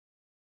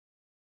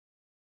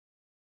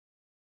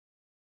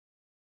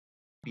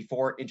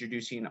Before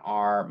introducing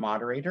our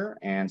moderator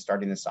and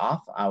starting this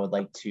off, I would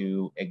like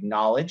to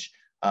acknowledge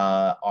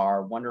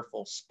our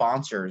wonderful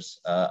sponsors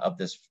of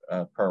this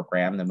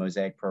program, the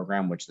Mosaic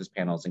program, which this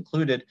panel is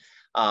included.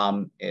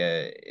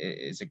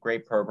 Is a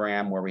great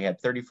program where we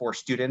had 34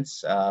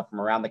 students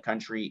from around the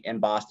country in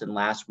Boston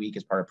last week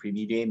as part of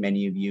Preview Day.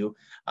 Many of you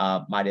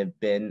might have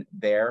been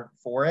there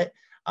for it.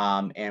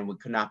 And would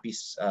not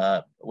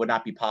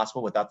be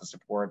possible without the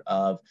support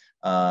of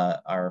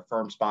our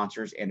firm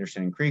sponsors,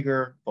 Anderson and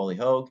Kreiger, Foley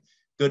Hoag,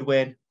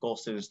 Goodwin,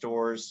 Goulston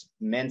Storrs,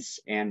 Mintz,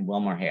 and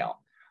WilmerHale.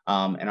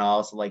 And I'd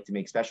also like to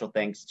make special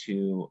thanks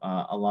to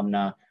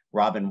alumna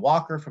Robin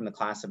Walker from the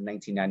class of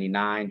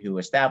 1999, who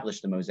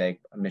established the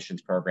Mosaic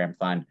Admissions Program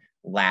Fund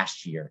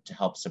last year to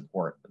help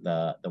support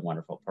the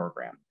wonderful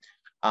program.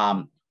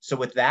 So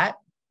with that,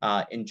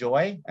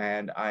 enjoy,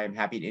 and I'm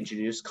happy to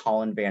introduce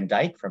Colin Van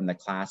Dyke from the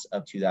class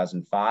of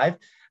 2005.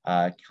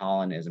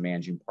 Colin is a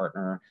managing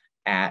partner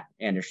at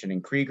Anderson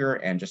and Kreiger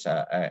and just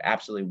an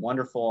absolutely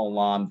wonderful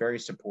alum, very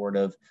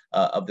supportive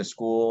of the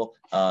school,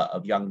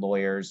 of young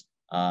lawyers,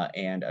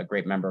 and a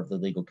great member of the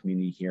legal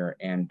community here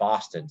in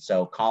Boston.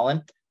 So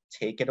Colin,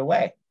 take it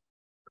away.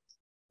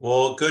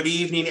 Well, good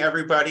evening,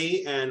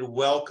 everybody, and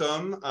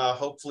welcome.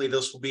 Hopefully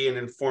this will be an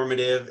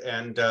informative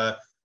and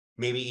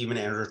maybe even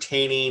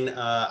entertaining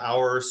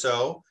hour or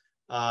so.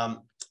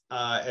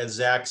 As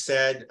Zach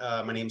said,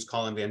 my name is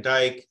Colin Van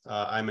Dyke.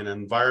 I'm an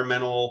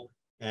environmental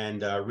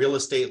and real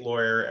estate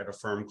lawyer at a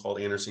firm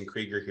called Anderson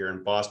Kreiger here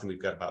in Boston.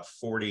 We've got about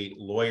 40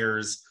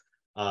 lawyers.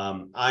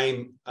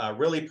 I'm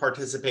really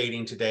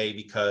participating today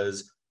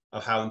because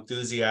of how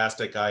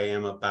enthusiastic I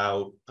am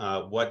about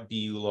what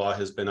BU Law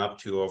has been up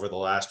to over the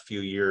last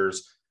few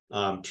years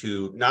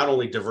to not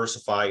only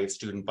diversify its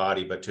student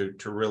body, but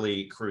to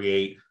really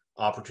create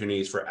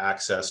opportunities for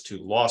access to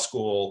law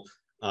school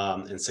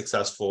and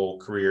successful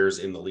careers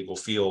in the legal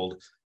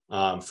field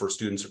for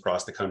students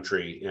across the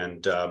country.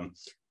 And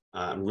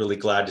I'm really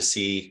glad to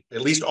see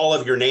at least all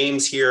of your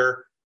names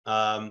here.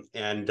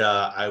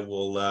 I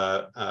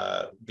will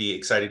be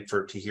excited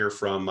to hear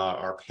from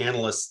our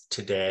panelists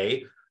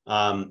today.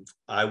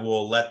 I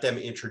will let them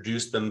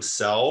introduce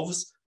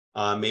themselves.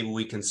 Maybe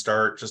we can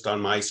start just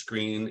on my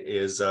screen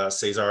is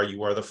Cesar,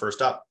 you are the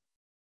first up.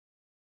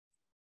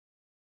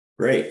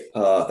 Great.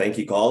 Thank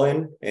you,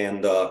 Colin,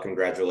 and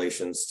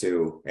congratulations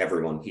to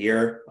everyone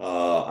here.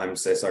 I'm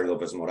Cesar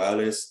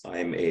Lopez-Morales.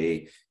 I'm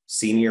a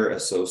senior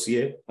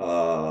associate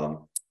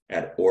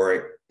at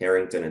Orrick,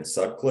 Herrington, and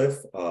Sutcliffe.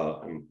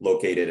 I'm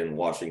located in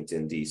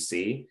Washington,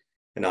 D.C.,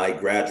 and I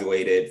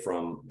graduated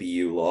from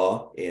BU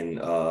Law in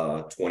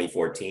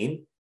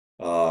 2014,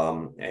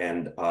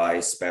 and I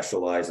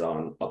specialize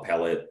on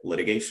appellate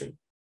litigation.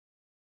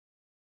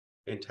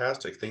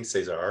 Fantastic. Thanks,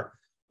 Cesar.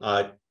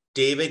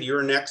 David,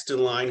 you're next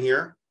in line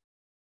here.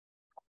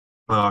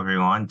 Hello,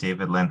 everyone.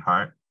 David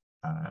Linhart.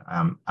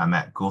 I'm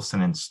at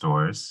Goulston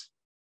Storrs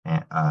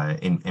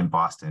in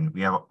Boston.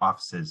 We have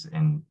offices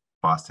in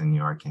Boston, New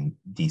York, and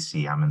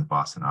DC. I'm in the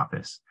Boston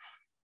office.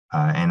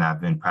 And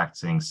I've been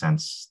practicing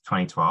since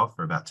 2012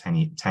 for about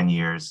 10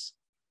 years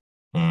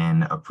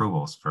in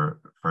approvals for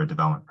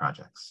development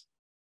projects.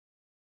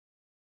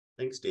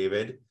 Thanks,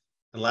 David.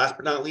 And last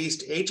but not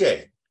least,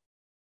 AJ.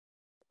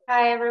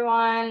 Hi,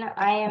 everyone.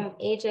 I am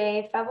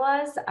AJ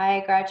Febles.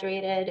 I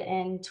graduated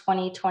in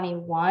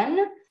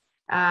 2021.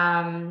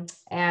 And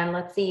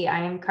let's see, I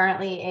am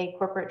currently a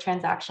corporate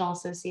transactional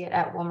associate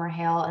at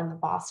WilmerHale in the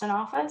Boston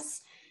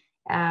office.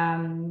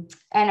 And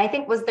I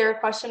think, was there a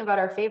question about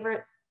our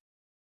favorite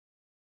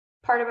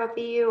part about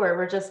BU, or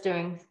we're just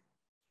doing?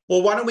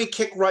 Well, why don't we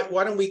kick right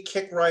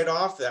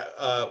off that,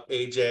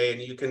 AJ,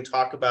 and you can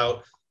talk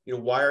about,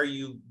 why are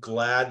you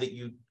glad that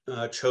you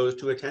chose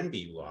to attend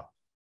BU Law?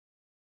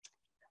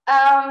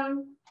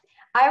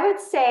 I would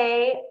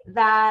say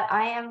that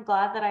I am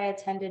glad that I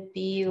attended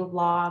BU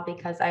Law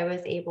because I was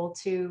able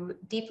to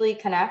deeply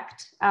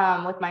connect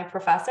with my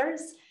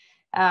professors,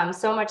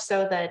 so much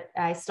so that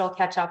I still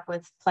catch up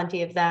with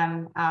plenty of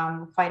them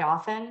quite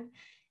often.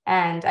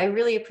 And I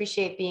really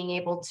appreciate being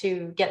able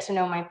to get to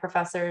know my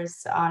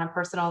professors on a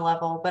personal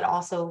level, but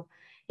also,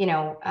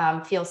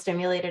 feel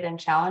stimulated and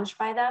challenged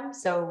by them.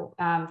 So,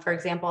 for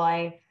example,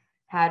 I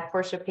had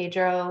Portia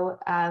Pedro,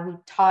 who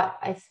taught,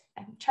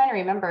 I'm trying to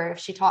remember if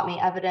she taught me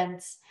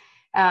evidence.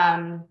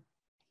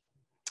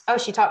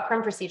 She taught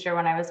crim procedure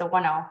when I was a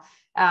 1L.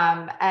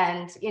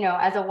 And,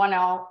 as a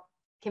 1L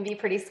can be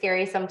pretty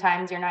scary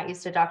sometimes. You're not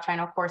used to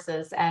doctrinal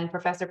courses. And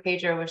Professor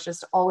Pedro was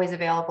just always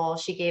available.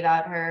 She gave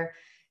out her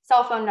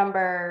cell phone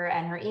number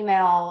and her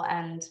email.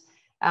 And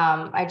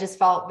I just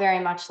felt very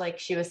much like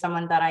she was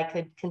someone that I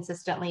could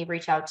consistently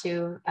reach out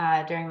to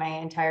during my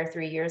entire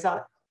 3 years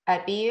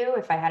at BU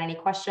if I had any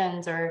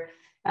questions or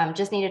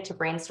just needed to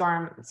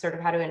brainstorm sort of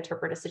how to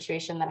interpret a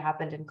situation that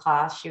happened in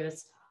class. She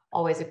was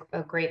always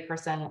a great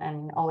person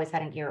and always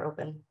had an ear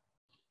open.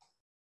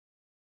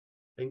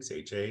 Thanks,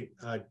 AJ.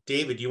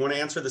 David, do you want to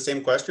answer the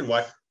same question?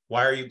 Why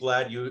are you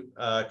glad you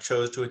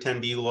chose to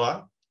attend BU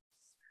Law?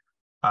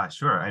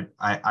 Sure.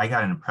 I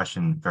got an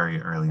impression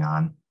very early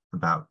on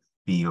about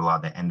BU Law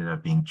that ended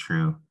up being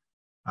true.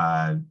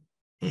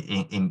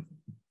 in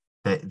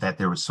that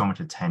there was so much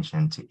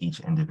attention to each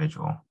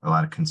individual, a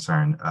lot of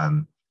concern.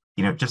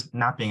 Just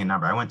not being a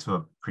number. I went to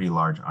a pretty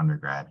large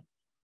undergrad,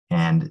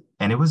 and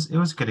it was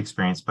a good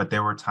experience, but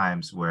there were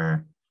times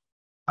where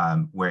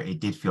it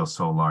did feel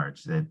so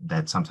large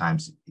that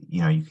sometimes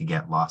you could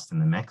get lost in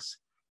the mix,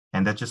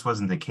 and that just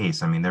wasn't the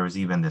case. I mean, there was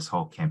even this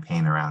whole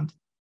campaign around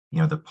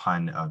the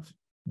pun of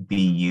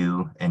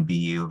BU and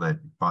BU, but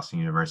Boston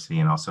University,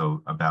 and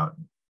also about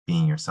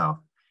being yourself.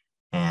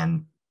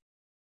 And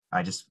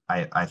I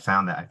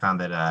found that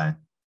I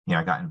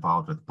got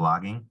involved with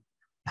blogging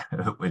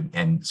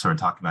and sort of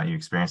talking about your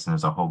experience. And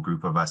there's a whole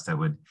group of us that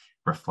would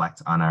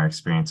reflect on our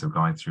experience of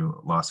going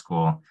through law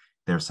school.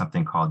 There's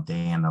something called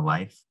Day in the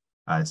Life,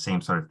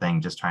 same sort of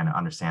thing, just trying to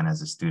understand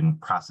as a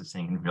student,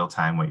 processing in real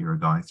time what you were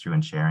going through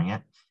and sharing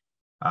it.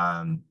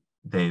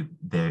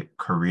 The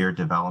career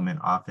development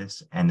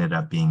office ended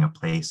up being a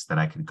place that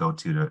I could go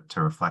to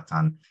reflect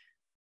on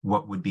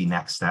what would be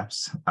next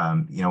steps.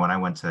 When I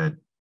went to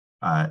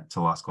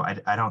law school,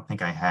 I don't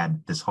think I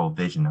had this whole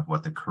vision of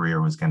what the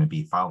career was going to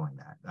be following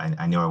that.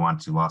 I knew I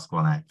wanted to do law school,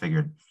 and I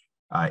figured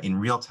in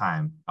real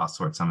time, I'll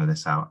sort some of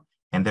this out.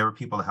 And there were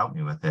people to help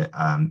me with it,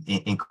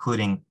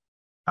 including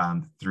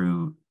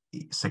through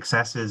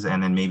successes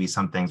and then maybe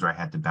some things where I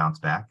had to bounce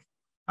back.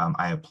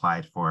 I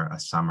applied for a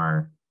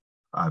summer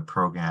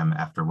program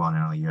after one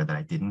and a year that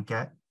I didn't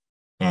get.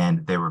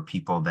 And there were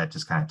people that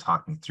just kind of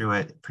talked me through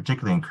it,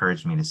 particularly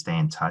encouraged me to stay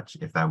in touch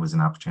if that was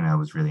an opportunity I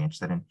was really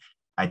interested in.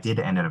 I did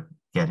end up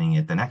getting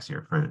it the next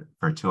year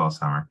for 2L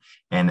summer.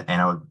 And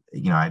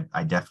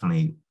I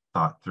definitely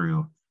thought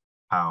through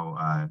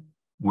how,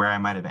 where I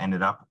might have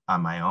ended up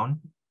on my own,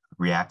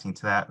 reacting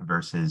to that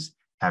versus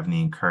having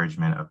the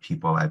encouragement of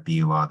people at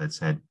BU Law that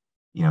said,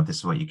 this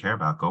is what you care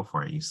about, go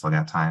for it. You still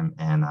got time.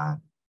 And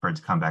for it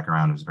to come back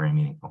around was very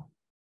meaningful.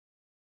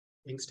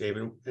 Thanks,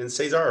 David. And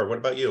Cesar, what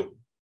about you?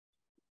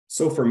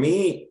 So for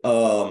me,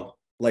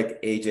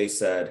 like AJ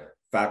said,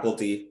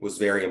 faculty was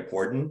very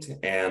important.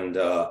 And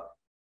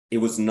it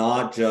was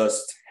not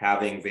just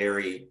having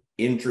very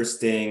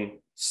interesting,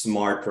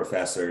 smart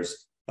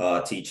professors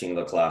teaching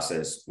the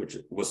classes, which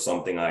was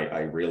something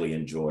I really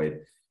enjoyed,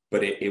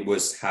 but it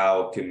was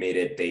how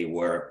committed they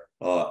were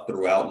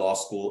throughout law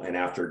school and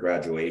after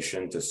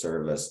graduation to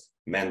serve as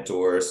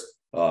mentors,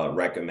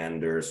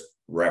 recommenders,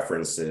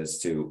 references,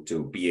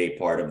 to be a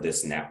part of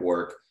this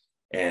network.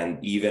 And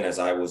even as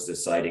I was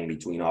deciding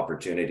between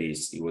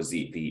opportunities, it was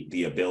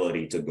the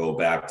ability to go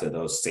back to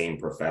those same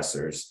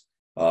professors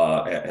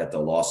at the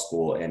law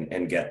school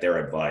and get their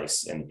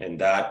advice. And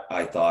that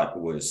I thought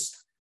was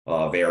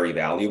very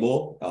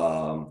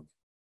valuable.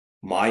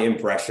 My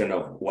impression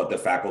of what the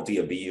faculty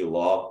of BU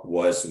Law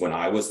was when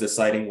I was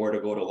deciding where to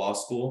go to law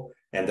school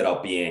ended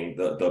up being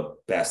the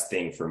best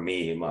thing for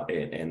me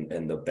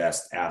and the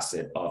best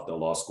asset of the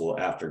law school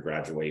after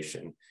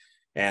graduation.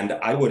 And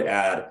I would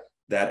add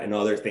that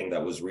another thing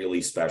that was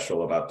really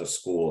special about the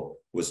school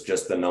was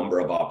just the number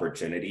of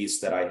opportunities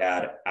that I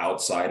had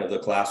outside of the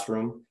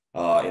classroom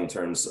in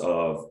terms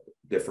of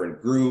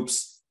different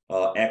groups,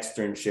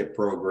 externship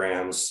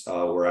programs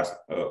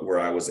where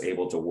I was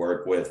able to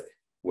work with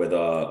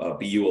a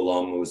BU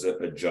alum who was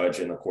a judge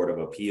in the Court of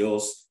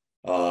Appeals,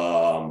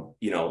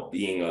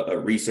 being a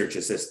research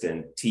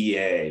assistant,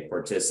 TA,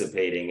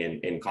 participating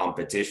in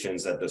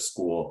competitions at the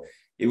school.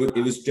 It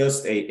was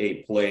just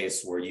a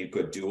place where you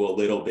could do a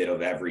little bit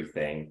of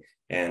everything.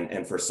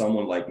 And for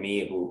someone like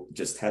me who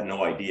just had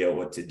no idea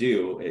what to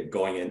do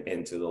going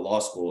into the law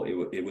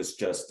school, it was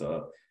just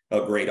a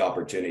great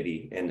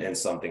opportunity and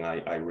something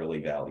I really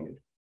valued.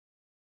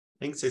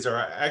 Thanks, Cesar.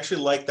 I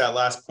actually like that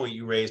last point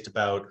you raised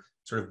about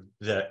sort of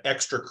the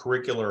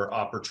extracurricular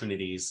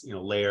opportunities,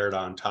 layered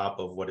on top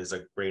of what is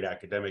a great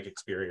academic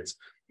experience.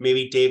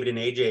 Maybe David and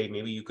AJ,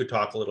 maybe you could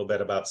talk a little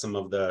bit about some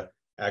of the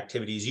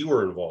activities you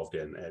were involved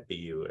in at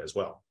BU as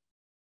well.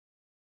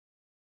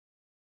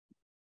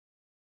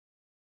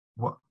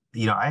 Well,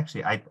 I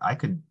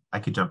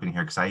could jump in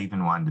here because I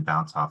even wanted to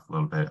bounce off a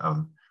little bit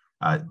of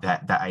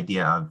that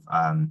idea of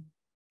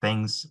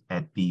things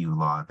at BU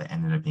Law that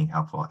ended up being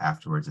helpful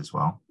afterwards as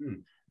well.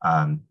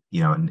 And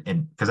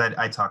because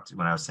I talked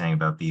when I was saying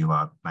about BU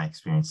Law, my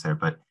experience there,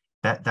 but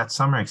that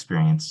summer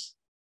experience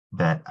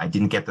that I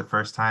didn't get the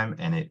first time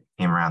and it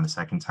came around the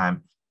second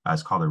time,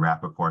 it's called a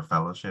Rappaport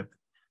Fellowship.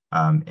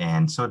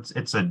 And so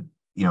it's a,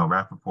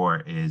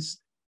 Rappaport is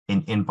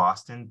in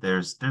Boston,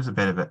 there's a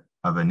bit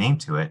of a name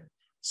to it.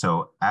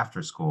 So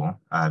after school,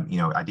 I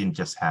didn't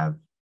just have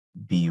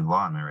BU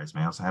Law on my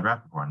resume, I also had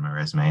Rappaport on my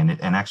resume.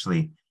 And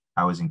actually,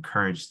 I was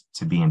encouraged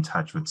to be in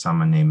touch with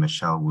someone named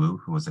Michelle Wu,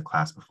 who was a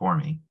class before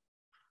me,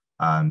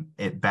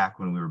 back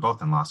when we were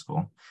both in law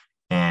school.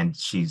 And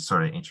she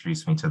sort of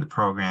introduced me to the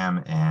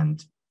program.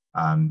 And,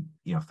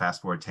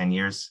 fast forward 10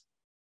 years,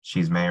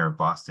 she's mayor of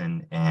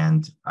Boston,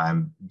 and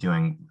I'm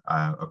doing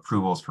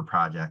approvals for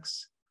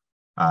projects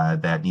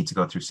that need to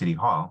go through City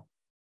Hall.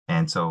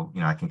 And so,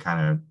 I can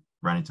kind of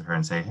run into her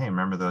and say, hey,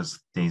 remember those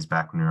days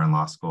back when we were in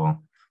law school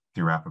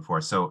through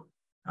Rappaport? So,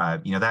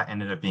 that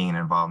ended up being an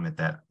involvement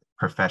that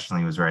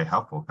professionally was very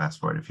helpful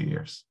fast forward a few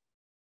years.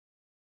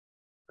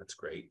 That's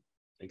great.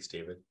 Thanks,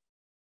 David.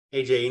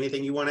 AJ,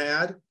 anything you want to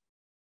add?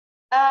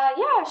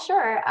 Yeah,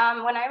 sure.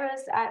 When I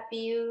was at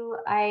BU,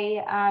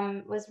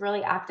 I was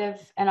really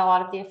active in a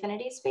lot of the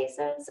affinity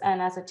spaces,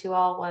 and as a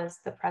 2L was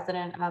the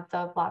president of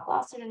the Black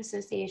Law Student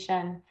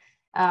Association,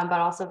 but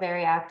also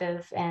very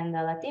active in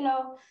the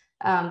Latino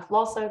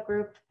LALSA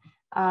group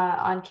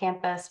on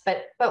campus.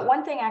 But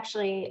one thing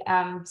actually,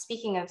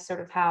 speaking of sort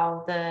of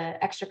how the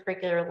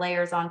extracurricular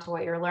layers onto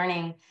what you're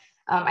learning,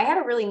 I had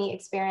a really neat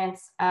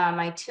experience,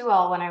 my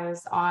 2L, when I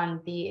was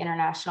on the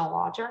International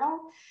Law Journal.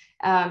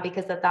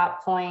 Because at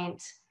that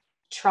point,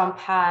 Trump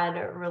had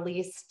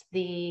released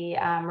the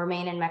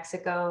Remain in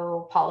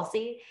Mexico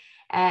policy.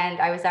 And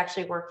I was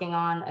actually working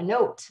on a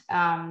note.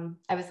 I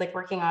was like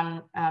working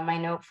on my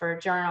note for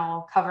a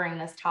journal covering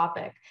this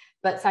topic,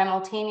 but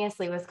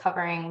simultaneously was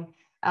covering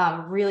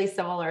really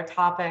similar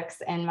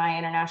topics in my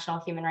international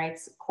human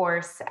rights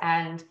course.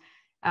 And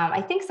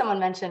I think someone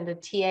mentioned a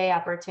TA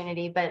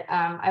opportunity, but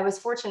I was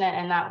fortunate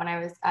in that when I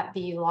was at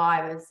BU Law,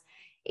 I was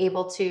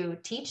able to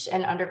teach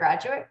an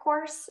undergraduate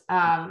course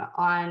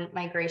on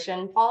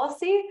migration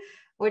policy,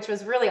 which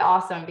was really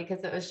awesome because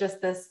it was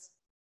just this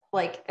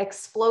like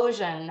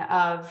explosion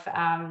of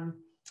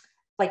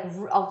like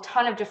a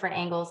ton of different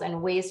angles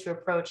and ways to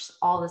approach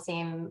all the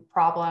same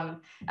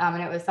problem.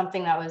 And it was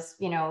something that was,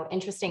 you know,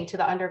 interesting to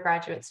the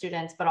undergraduate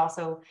students, but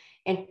also,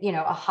 you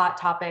know, a hot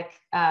topic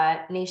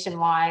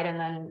nationwide, and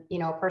then, you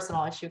know, a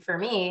personal issue for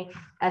me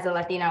as a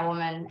Latina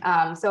woman.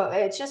 So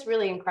it's just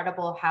really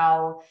incredible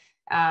how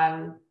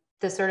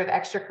the sort of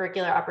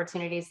extracurricular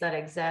opportunities that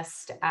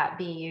exist at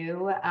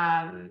BU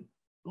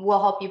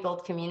will help you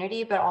build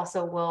community, but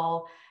also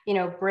will, you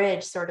know,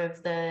 bridge sort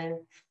of the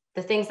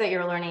things that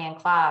you're learning in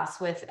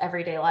class with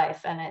everyday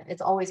life. And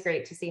it's always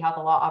great to see how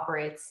the law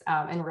operates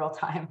in real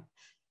time.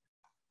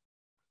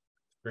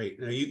 Great.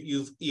 Now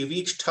you've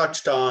each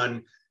touched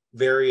on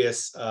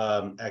various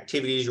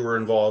activities you were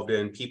involved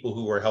in, people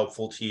who were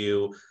helpful to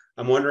you.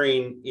 I'm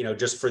wondering, you know,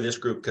 just for this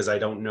group, because I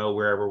don't know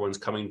where everyone's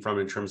coming from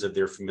in terms of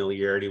their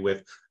familiarity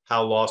with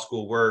how law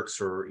school works,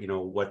 or, you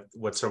know,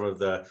 what some of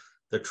the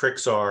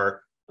tricks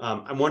are.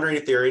 I'm wondering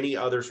if there are any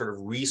other sort of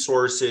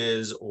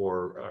resources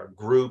or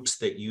groups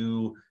that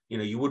you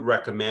would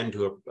recommend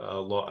to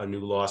a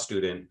new law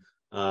student,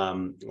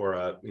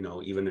 or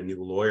even a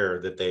new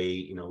lawyer that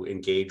they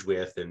engage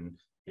with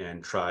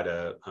and try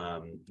to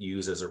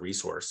use as a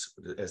resource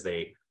as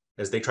they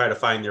try to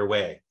find their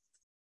way.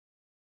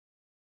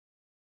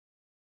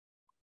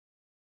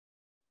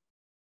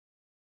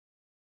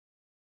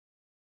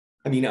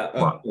 I mean,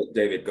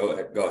 David, go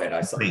ahead.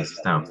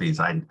 Please.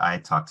 I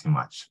talk too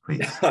much.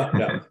 Please.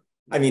 No.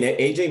 I mean,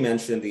 AJ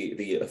mentioned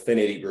the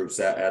affinity groups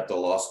at the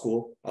law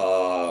school,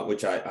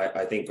 which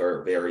I think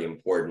are very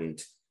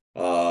important.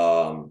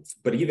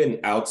 But even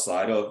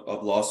outside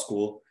of law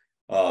school,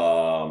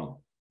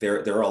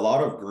 there are a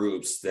lot of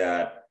groups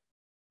that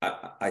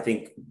I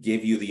think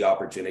give you the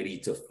opportunity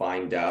to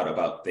find out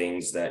about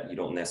things that you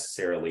don't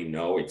necessarily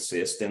know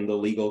exist in the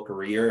legal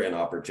career, and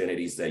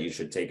opportunities that you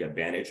should take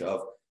advantage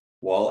of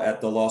while at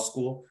the law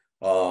school.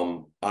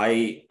 I'm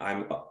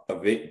a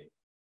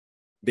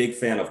big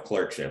fan of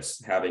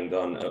clerkships, having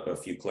done a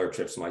few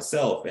clerkships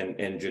myself,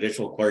 and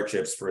judicial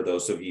clerkships, for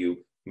those of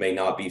you may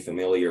not be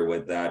familiar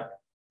with that,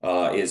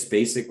 is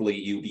basically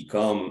you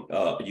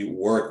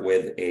work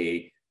with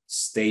a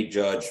state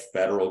judge,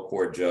 federal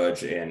court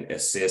judge, and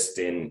assist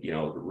in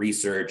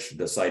research,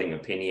 deciding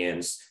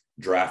opinions,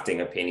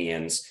 drafting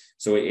opinions.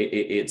 So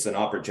it's an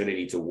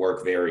opportunity to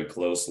work very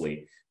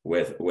closely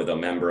with a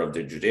member of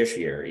the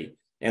judiciary.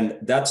 And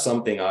that's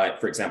something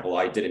for example,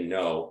 I didn't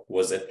know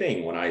was a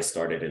thing when I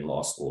started in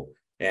law school.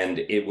 And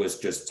it was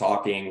just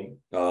talking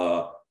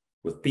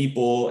with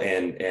people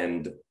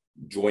and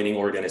joining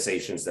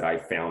organizations that I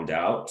found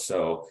out.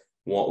 So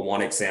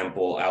one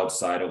example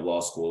outside of law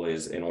school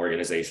is an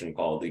organization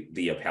called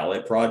the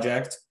Appellate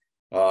Project,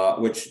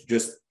 which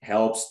just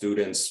helps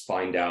students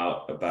find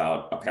out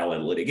about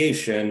appellate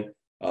litigation,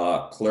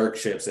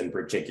 clerkships in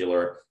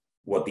particular,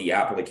 what the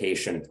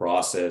application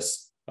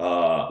process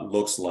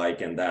looks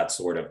like, and that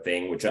sort of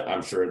thing, which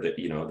I'm sure that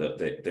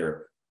that there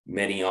are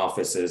many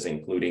offices,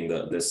 including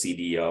the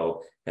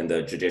CDO and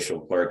the judicial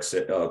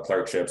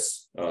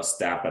clerkships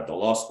staff at the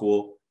law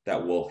school,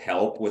 that will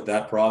help with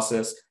that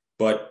process.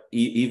 But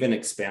even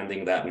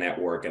expanding that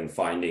network and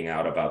finding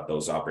out about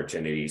those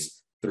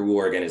opportunities through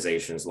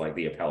organizations like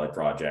the Appellate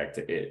Project,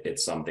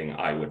 it's something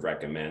I would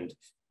recommend.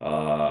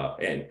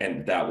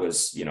 And that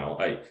was,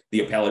 the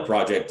Appellate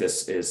Project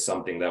is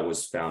something that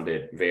was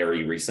founded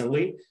very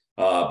recently,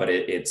 but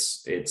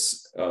it's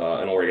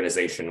an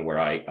organization where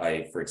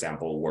I, for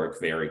example, work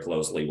very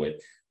closely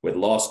with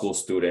law school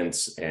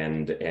students,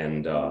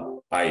 and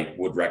I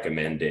would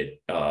recommend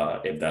it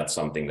if that's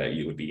something that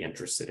you would be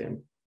interested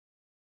in.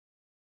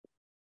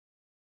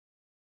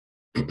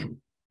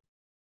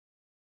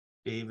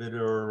 David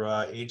or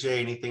AJ,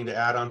 anything to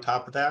add on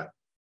top of that?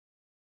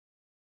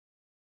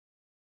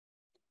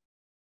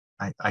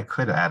 I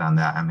could add on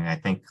that. I mean, I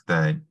think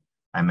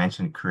I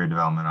mentioned career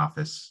development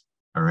office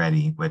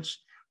already, which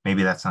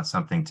maybe that's not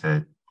something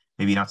to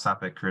maybe you don't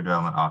stop at career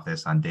development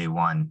office on day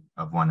one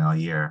of 1L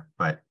year,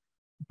 but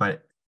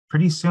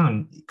pretty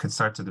soon you could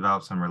start to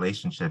develop some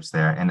relationships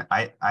there. And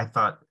I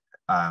thought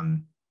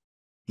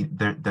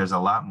there's a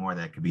lot more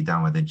that could be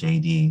done with a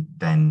JD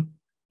than,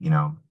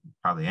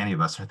 probably any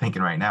of us are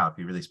thinking right now, if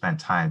you really spent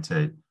time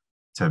to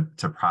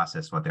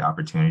process what the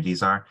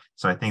opportunities are.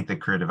 So I think the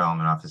career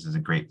development office is a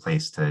great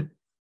place to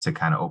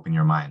kind of open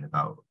your mind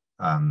about,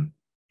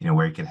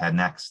 where you could head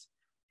next.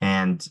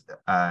 And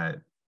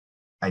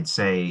I'd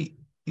say,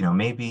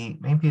 maybe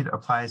it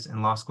applies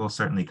in law school,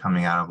 certainly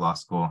coming out of law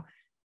school.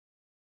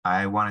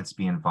 I wanted to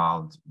be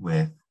involved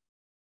with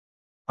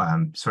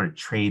sort of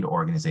trade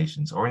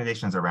organizations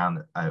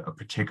around a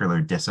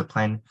particular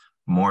discipline,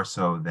 more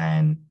so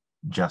than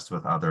just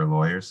with other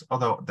lawyers,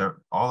 although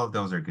all of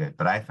those are good.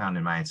 But I found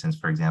in my instance,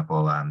 for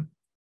example,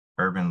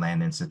 Urban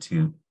Land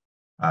Institute,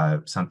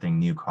 something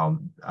new called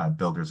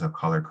Builders of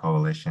Color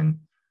Coalition.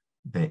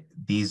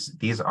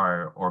 These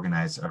are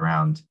organized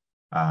around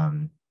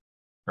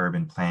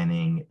urban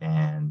planning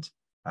and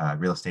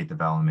real estate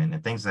development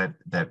and things that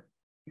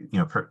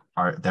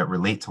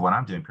relate to what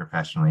I'm doing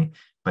professionally.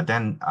 But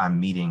then I'm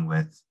meeting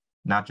with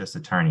not just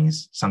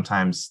attorneys.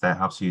 Sometimes that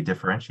helps you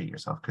differentiate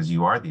yourself because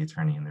you are the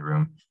attorney in the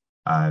room.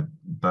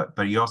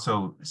 But you're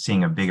also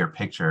seeing a bigger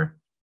picture,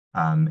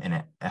 and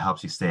it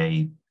helps you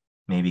stay.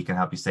 Maybe it can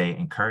help you stay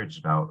encouraged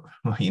about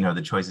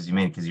the choices you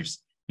made, because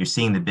you're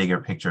seeing the bigger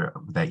picture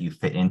that you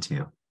fit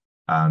into,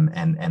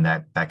 and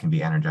that can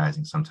be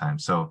energizing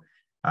sometimes. So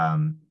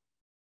I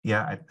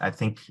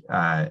think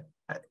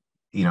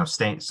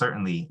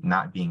certainly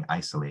not being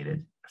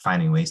isolated,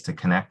 finding ways to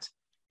connect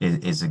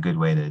is a good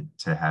way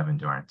to have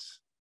endurance.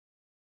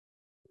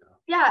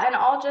 Yeah, and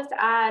I'll just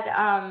add,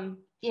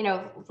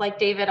 like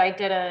David, I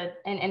did an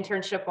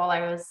internship while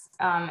I was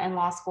in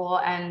law school,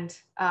 and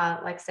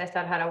like Cesar,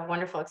 I've had a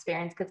wonderful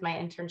experience because my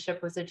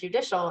internship was a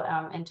judicial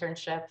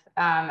internship,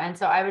 and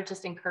so I would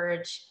just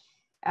encourage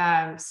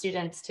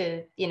students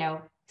to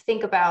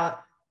think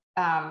about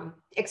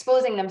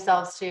exposing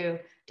themselves to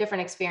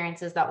different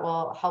experiences that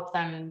will help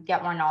them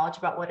get more knowledge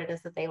about what it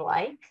is that they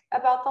like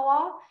about the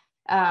law.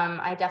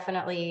 I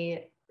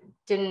definitely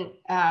didn't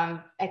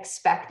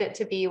expect it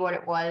to be what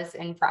it was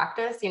in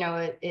practice.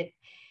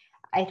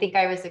 I think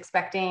I was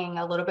expecting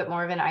a little bit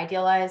more of an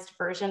idealized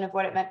version of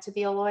what it meant to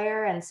be a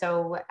lawyer. And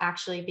so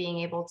actually being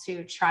able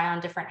to try on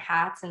different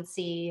hats and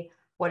see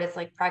what it's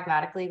like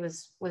pragmatically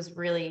was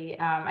really,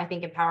 I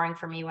think, empowering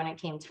for me when it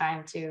came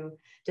time to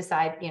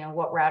decide,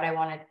 what route I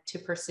wanted to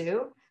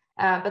pursue.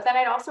 But then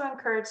I'd also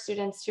encourage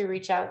students to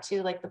reach out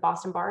to like the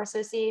Boston Bar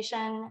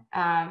Association.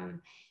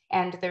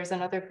 And there's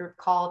another group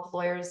called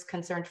Lawyers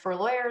Concerned for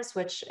Lawyers,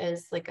 which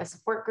is like a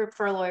support group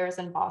for lawyers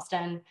in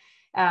Boston.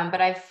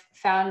 But I've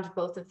found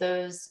both of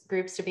those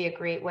groups to be a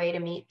great way to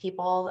meet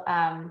people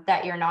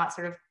that you're not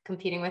sort of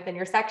competing with in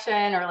your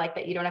section, or like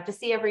that you don't have to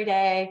see every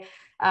day,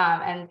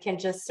 and can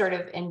just sort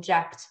of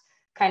inject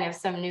kind of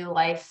some new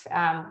life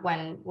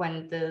when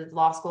the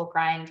law school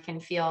grind can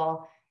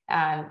feel,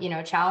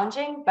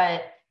 challenging.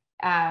 But,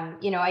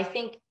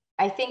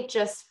 I think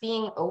just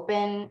being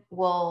open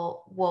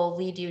will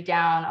lead you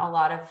down a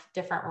lot of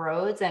different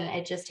roads, and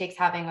it just takes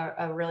having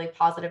a really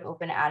positive,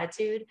 open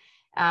attitude.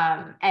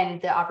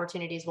 And the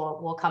opportunities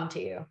will come to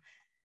you.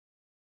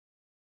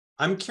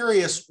 I'm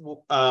curious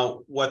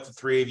what the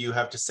three of you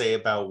have to say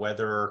about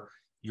whether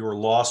your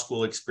law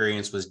school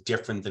experience was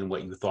different than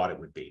what you thought it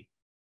would be.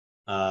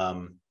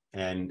 And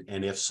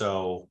if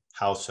so,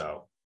 how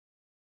so?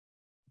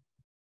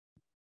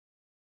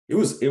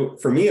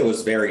 For me, it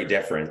was very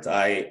different.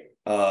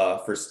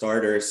 For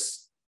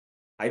starters,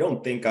 I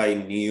don't think I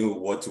knew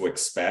what to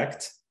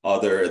expect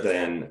other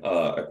than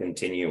a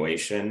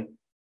continuation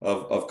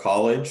of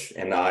college.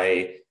 And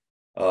I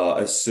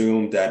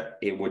assumed that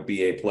it would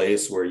be a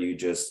place where you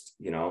just,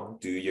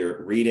 do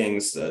your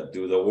readings,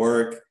 do the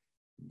work,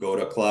 go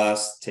to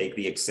class, take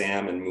the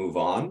exam, and move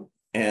on.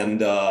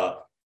 And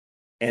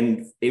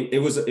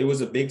it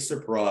was a big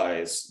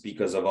surprise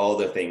because of all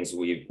the things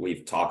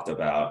we've talked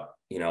about.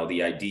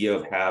 The idea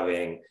of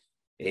having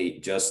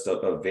a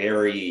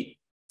very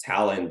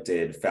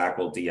talented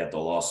faculty at the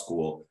law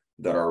school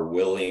that are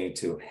willing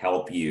to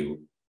help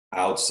you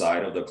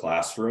outside of the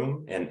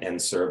classroom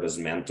and serve as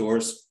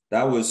mentors.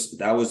 That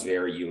was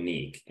very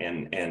unique.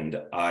 And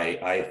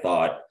I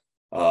thought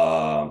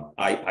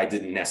I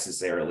didn't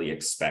necessarily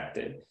expect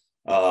it.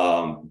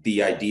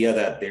 The idea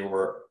that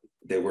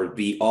there would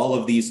be all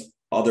of these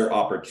other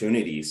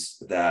opportunities,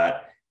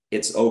 that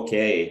it's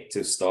okay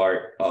to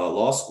start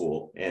law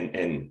school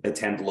and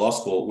attend law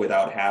school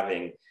without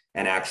having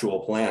an actual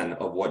plan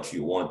of what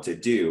you want to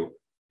do,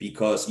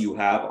 because you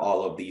have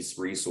all of these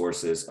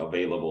resources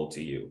available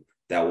to you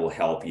that will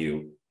help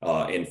you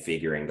in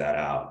figuring that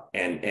out.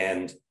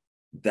 And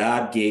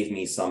that gave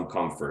me some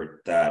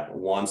comfort that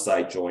once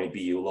I joined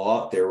BU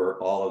Law, there were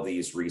all of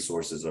these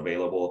resources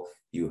available.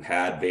 You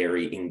had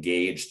very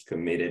engaged,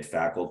 committed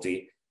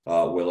faculty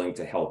willing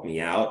to help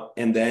me out.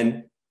 And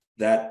then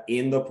that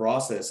in the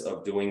process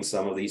of doing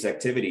some of these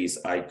activities,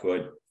 I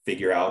could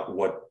figure out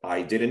what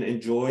I didn't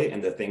enjoy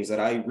and the things that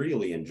I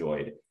really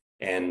enjoyed.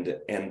 And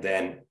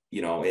then,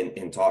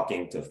 in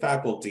talking to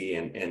faculty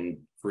and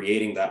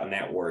creating that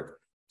network,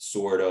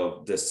 sort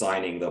of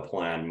designing the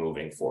plan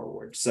moving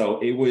forward. So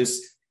it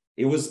was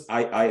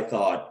I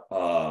thought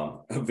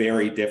a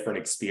very different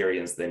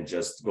experience than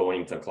just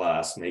going to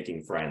class,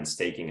 making friends,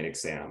 taking an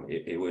exam.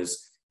 It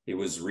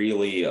was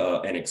really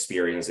an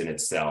experience in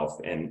itself,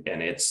 and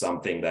it's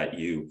something that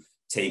you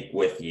take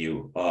with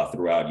you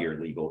throughout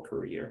your legal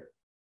career.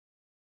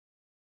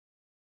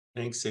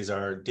 Thanks,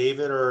 Cesar.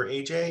 David or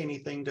AJ,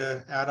 anything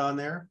to add on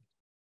there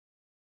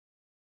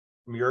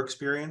from your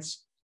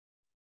experience?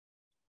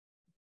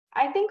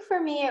 I think for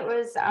me, it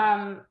was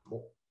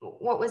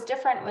what was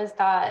different was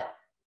that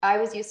I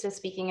was used to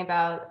speaking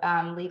about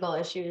legal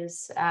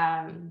issues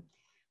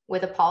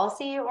with a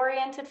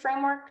policy-oriented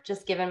framework,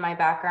 just given my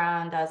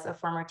background as a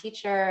former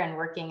teacher and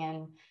working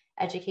in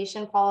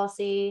education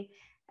policy.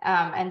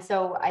 And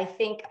so I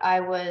think I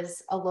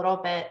was a little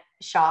bit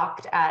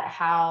shocked at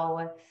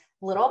how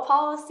little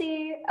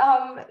policy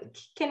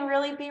can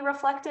really be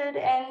reflected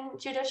in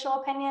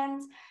judicial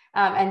opinions,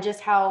 and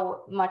just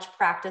how much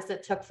practice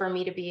it took for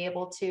me to be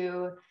able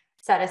to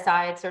set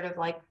aside sort of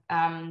like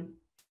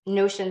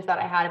notions that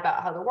I had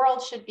about how the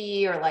world should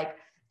be, or like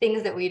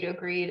things that we'd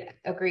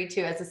agreed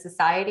to as a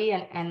society,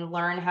 and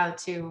learn how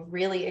to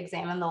really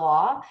examine the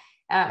law.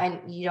 And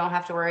you don't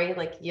have to worry,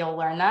 like you'll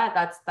learn that.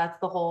 That's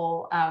the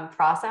whole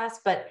process.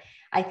 But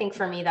I think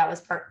for me, that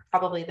was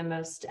probably the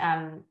most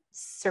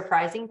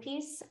surprising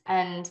piece.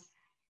 And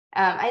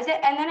then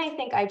I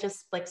think I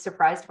just like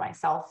surprised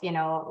myself.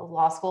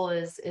 Law school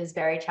is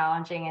very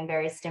challenging and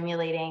very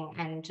stimulating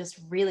and just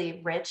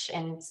really rich,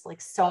 and it's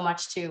like so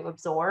much to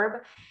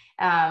absorb.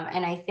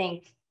 And I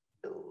think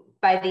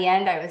by the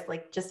end, I was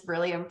like just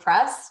really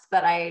impressed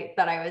that I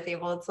was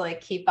able to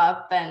like keep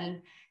up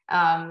and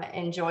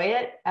enjoy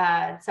it.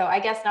 So I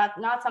guess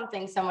not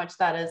something so much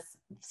that is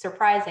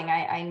surprising.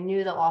 I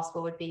knew that law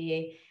school would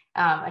be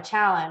a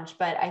challenge,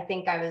 but I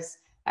think I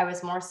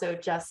was more so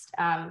just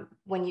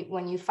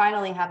when you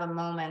finally have a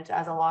moment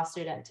as a law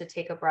student to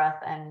take a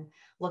breath and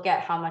look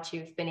at how much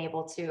you've been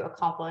able to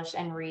accomplish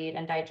and read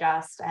and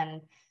digest and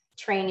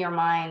train your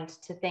mind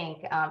to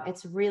think,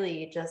 it's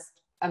really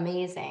just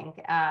amazing.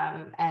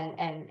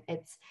 And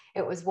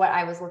it was what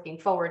I was looking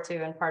forward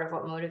to, and part of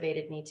what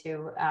motivated me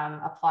to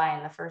apply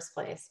in the first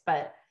place,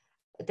 but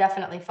it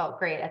definitely felt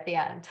great at the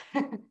end.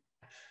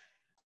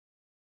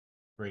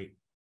 Great.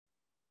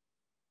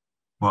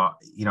 Well,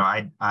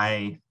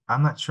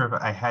 I'm not sure if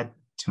I had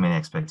too many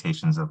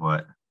expectations of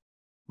what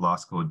law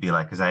school would be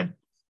like, because I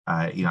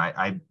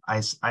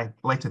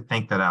like to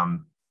think that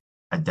I'm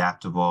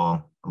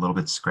adaptable, a little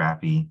bit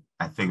scrappy.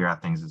 I figure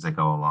out things as I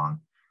go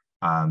along.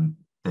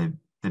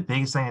 The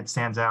biggest thing that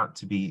stands out,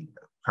 to be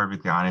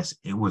perfectly honest,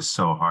 it was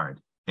so hard.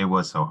 It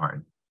was so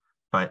hard.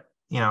 But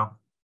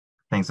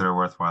things that are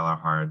worthwhile are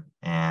hard,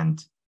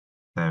 and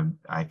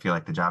I feel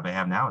like the job I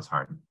have now is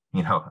hard.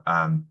 When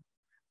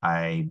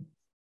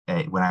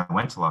I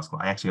went to law school,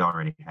 I actually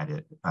already had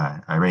it. I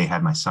already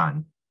had my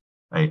son,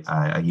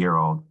 a year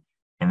old,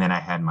 and then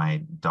I had my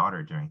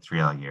daughter during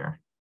 3L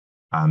year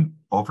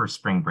over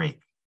spring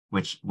break,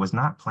 which was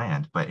not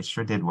planned, but it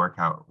sure did work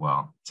out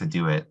well to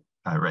do it.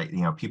 Right?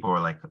 People were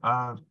like,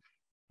 I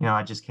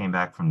just came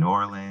back from New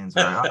Orleans,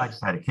 or I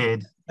just had a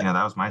kid.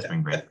 That was my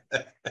spring break.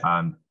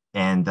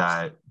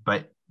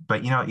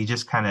 But you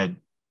just kind of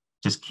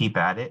just keep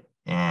at it,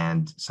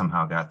 and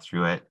somehow got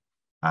through it.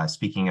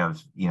 Speaking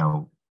of,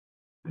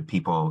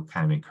 people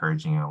kind of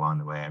encouraging you along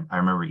the way. I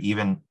remember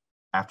even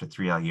after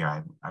 3L year,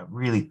 I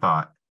really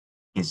thought,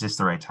 is this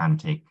the right time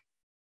to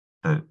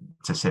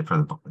sit for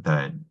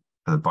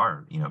the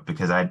bar?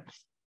 Because I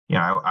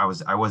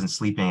wasn't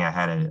sleeping. I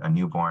had a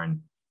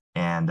newborn,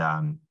 and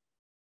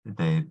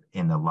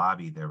in the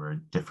lobby there were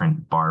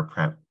different bar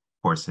prep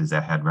courses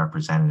that had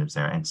representatives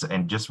there,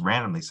 and just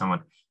randomly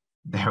someone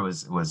there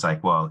was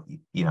like, well,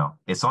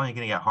 it's only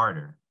going to get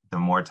harder the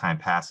more time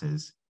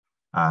passes.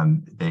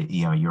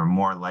 You're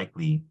more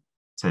likely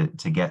to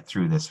get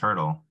through this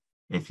hurdle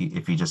if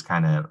you just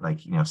kind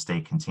of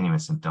stay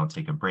continuous and don't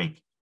take a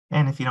break.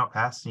 And if you don't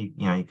pass,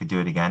 you could do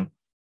it again.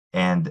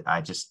 And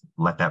I just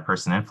let that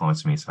person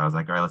influence me. So I was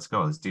like, all right, let's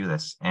go, let's do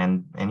this.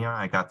 And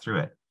I got through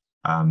it.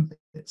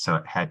 So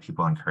it had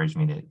people encourage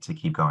me to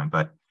keep going,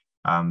 but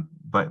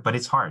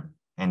it's hard.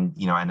 And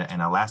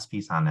and a last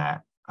piece on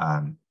that,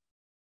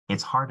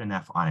 it's hard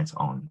enough on its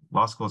own.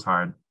 Law school is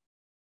hard.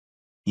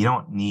 You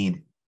don't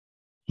need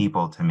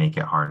people to make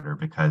it harder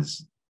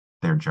because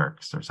they're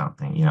jerks or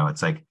something.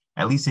 It's like,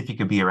 at least if you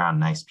could be around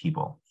nice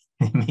people,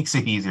 it makes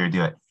it easier to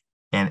do it.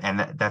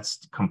 And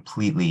that's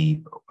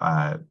completely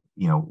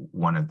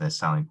one of the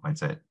selling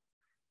points at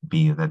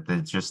BU, that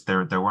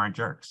there weren't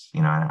jerks.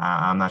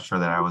 I'm not sure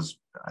that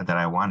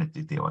I wanted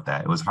to deal with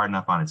that. It was hard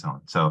enough on its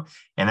own. So,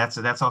 and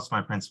that's also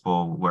my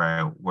principle where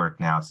I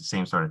work now. It's the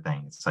same sort of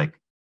thing. It's like,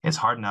 it's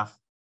hard enough.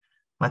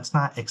 Let's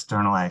not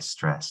externalize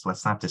stress.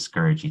 Let's not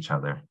discourage each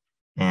other.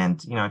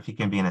 And if you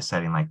can be in a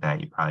setting like that,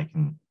 you probably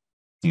can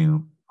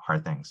do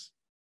hard things.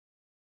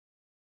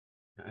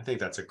 I think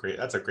that's a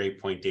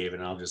great point, David.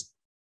 And I'll just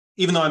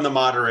even though I'm the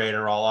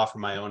moderator, I'll offer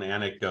my own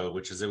anecdote,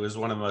 which is it was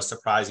one of the most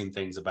surprising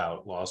things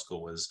about law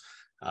school was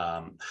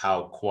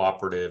how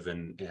cooperative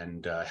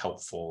and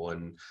helpful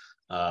and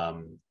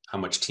how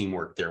much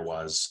teamwork there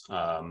was,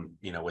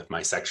 you know, with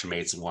my section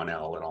mates in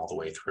 1L and all the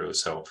way through.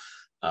 So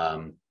I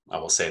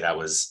will say that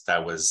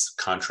was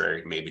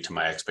contrary maybe to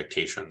my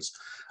expectations.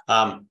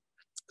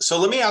 So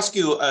let me ask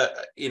you,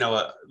 you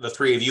know, the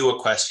three of you a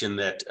question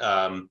that,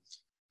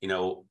 you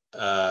know,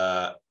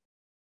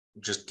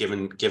 just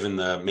given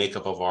the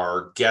makeup of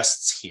our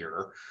guests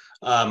here,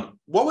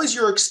 what was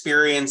your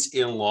experience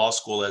in law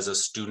school as a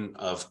student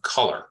of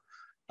color?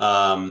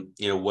 You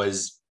know,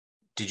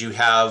 did you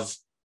have,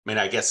 I mean,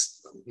 I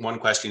guess one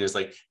question is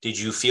like, did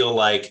you feel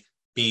like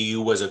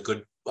BU was a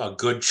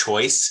good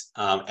choice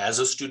as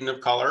a student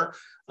of color?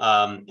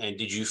 And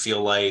did you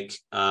feel like,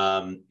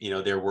 you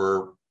know, there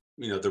were,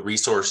 you know, the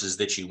resources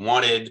that you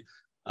wanted?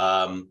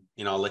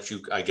 You know, I'll let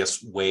you, I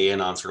guess, weigh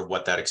in on sort of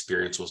what that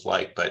experience was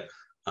like, but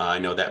I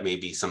know that may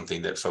be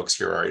something that folks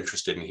here are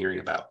interested in hearing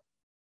about.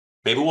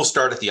 Maybe we'll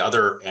start at the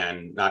other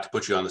end, not to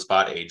put you on the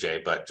spot,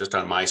 AJ, but just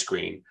on my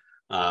screen,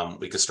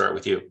 we could start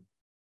with you.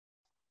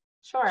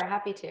 Sure,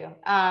 happy to.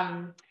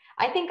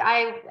 I think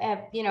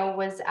I, you know,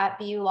 was at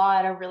BU Law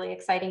at a really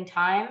exciting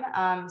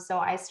time. So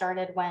I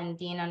started when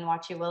Dean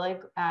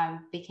Onwuachi-Willig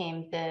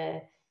became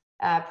the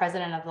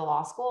president of the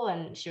law school,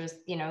 and she was,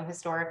 you know,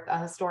 a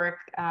historic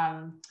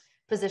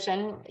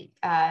position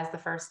as the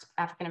first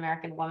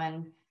African-American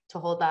woman to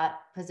hold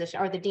that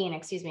position, or the dean,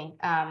 excuse me,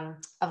 of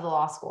the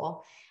law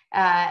school.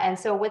 And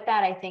so with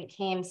that, I think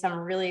came some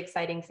really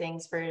exciting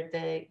things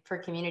for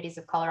communities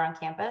of color on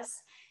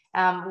campus.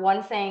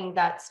 One thing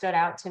that stood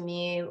out to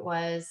me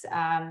was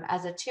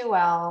as a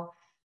 2L,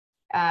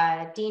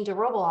 Dean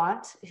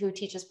DeRobelant, who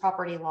teaches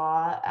property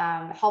law,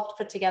 helped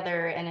put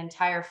together an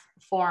entire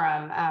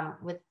forum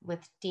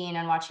with Dean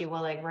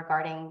Onwuachi-Willig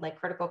regarding like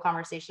critical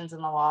conversations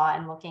in the law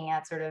and looking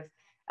at sort of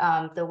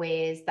the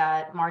ways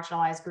that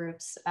marginalized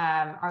groups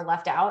are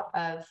left out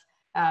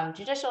of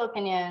judicial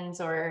opinions,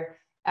 or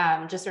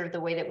just sort of the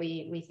way that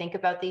we think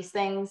about these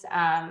things.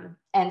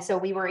 And so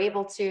we were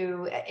able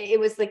to, it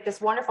was like this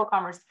wonderful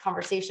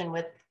conversation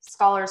with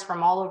scholars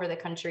from all over the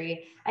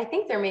country. I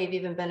think there may have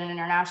even been an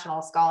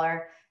international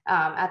scholar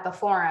at the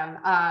forum.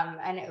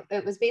 And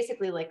it was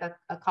basically like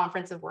a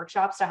conference of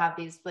workshops to have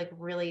these like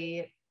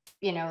really,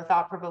 you know,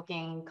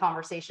 thought-provoking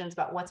conversations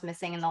about what's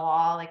missing in the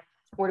law, like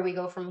where do we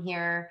go from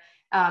here?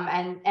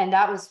 And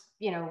that was,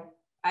 you know,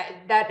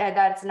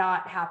 that's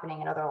not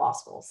happening in other law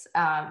schools.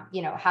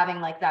 You know,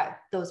 having like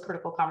those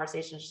critical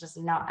conversations just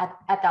not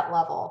at that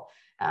level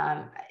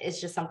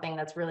is just something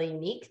that's really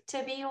unique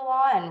to BU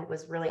Law and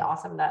was really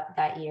awesome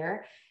that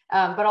year.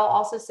 But I'll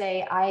also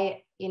say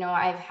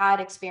I've had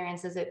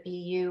experiences at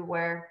BU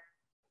where,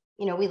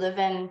 you know, we live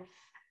in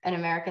an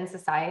American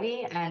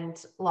society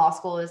and law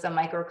school is a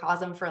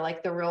microcosm for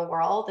like the real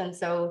world. And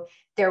so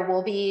there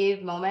will be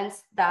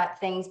moments that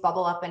things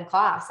bubble up in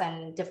class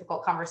and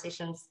difficult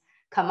conversations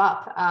come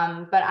up.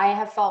 But I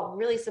have felt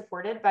really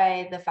supported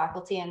by the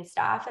faculty and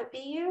staff at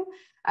BU.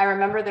 I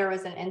remember there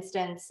was an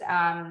instance,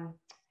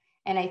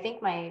 and I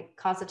think my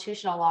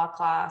constitutional law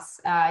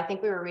class, I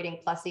think we were reading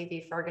Plessy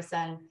v.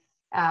 Ferguson,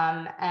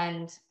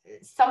 and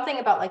something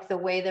about like the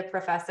way the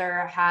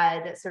professor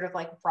had sort of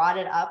like brought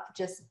it up,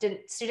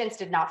 students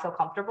did not feel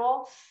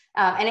comfortable.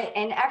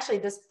 And actually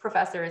this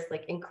professor is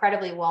like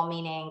incredibly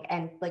well-meaning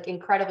and like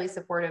incredibly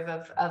supportive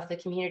of the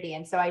community.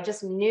 And so I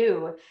just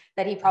knew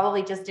that he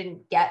probably just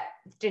didn't get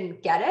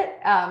it.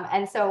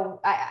 And so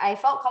I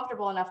felt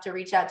comfortable enough to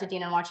reach out to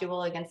Dean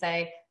Onwuachi-Willig and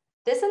say,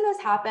 this and this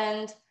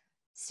happened.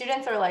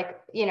 Students are like,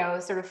 you know,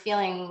 sort of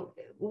feeling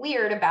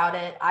weird about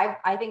it.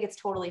 I think it's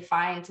totally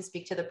fine to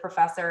speak to the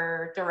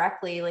professor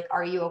directly. Like,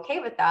 are you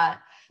okay with that?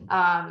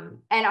 And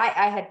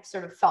I had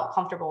sort of felt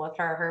comfortable with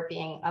her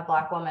being a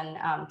Black woman,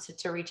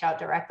 to reach out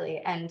directly.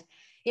 And,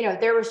 you know,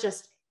 there was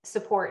just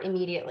support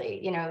immediately.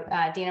 You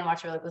know, Dean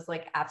Onwuachi-Willig was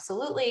like,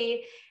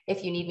 absolutely.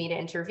 If you need me to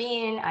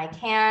intervene, I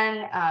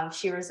can.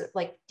 She was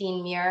like,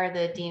 Dean Muir,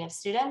 the Dean of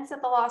Students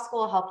at the law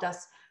school, helped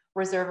us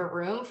reserve a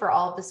room for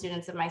all of the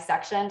students in my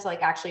section to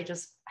like actually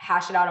just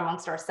hash it out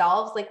amongst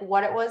ourselves, like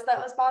what it was that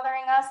was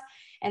bothering us.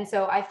 And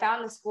so I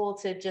found the school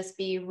to just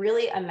be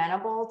really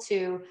amenable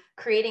to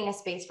creating a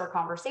space for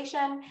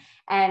conversation.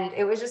 And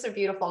it was just a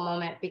beautiful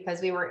moment because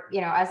we were,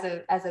 you know, as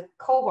a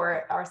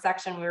cohort, our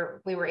section,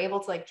 we were able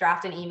to like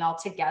draft an email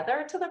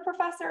together to the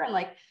professor and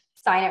like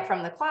sign it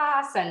from the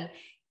class. And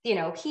you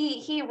know,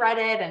 he read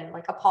it and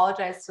like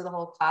apologized to the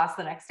whole class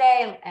the next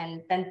day,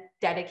 and then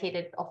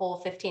dedicated a whole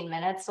 15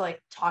 minutes to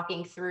like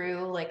talking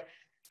through like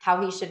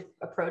how he should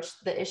approach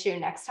the issue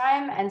next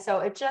time. And so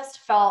it just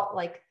felt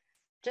like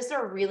just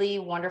a really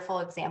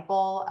wonderful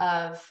example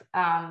of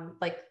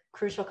like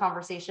crucial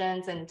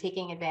conversations and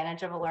taking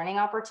advantage of a learning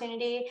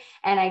opportunity.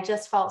 And I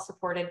just felt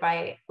supported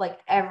by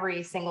like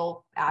every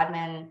single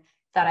admin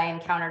that I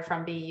encountered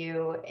from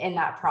BU in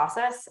that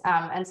process.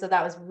 And so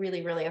that was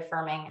really, really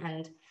affirming.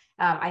 And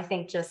I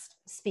think just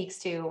speaks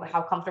to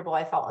how comfortable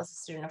I felt as a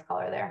student of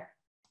color there.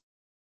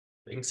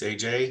 Thanks,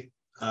 AJ.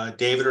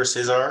 David or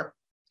Cesar?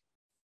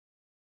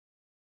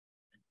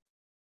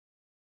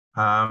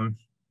 I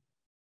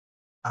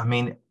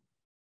mean,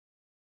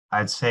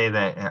 I'd say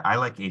that I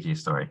like AJ's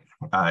story.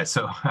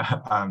 So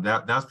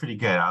that was pretty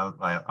good.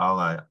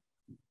 I'll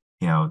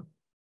you know,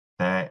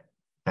 that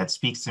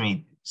speaks to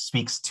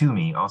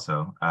me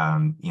also.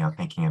 You know,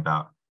 thinking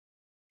about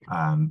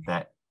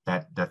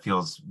that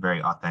feels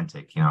very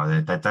authentic. You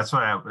know, that's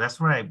what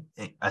I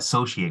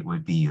associate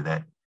with BU,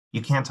 that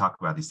you can talk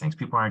about these things.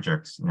 People aren't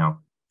jerks. You know,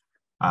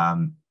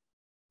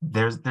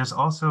 there's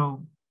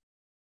also,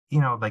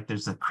 you know, like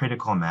there's a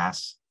critical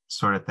mass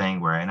sort of thing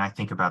where, and I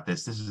think about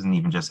this isn't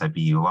even just at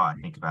BU Law.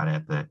 I think about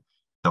it at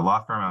the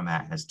law firm I'm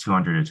at has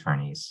 200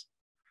 attorneys.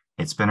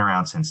 It's been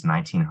around since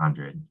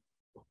 1900.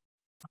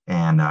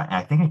 And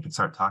I think I could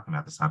start talking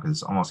about this now because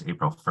it's almost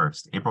April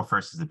 1st. April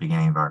 1st is the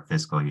beginning of our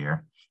fiscal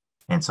year.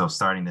 And so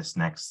starting this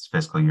next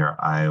fiscal year,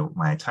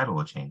 my title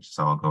will change.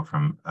 So I'll go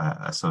from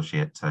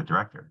associate to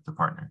director to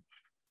partner.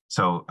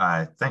 So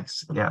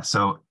thanks. Yeah.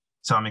 So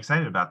I'm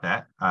excited about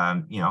that.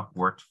 You know,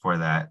 worked for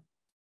that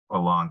a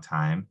long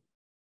time.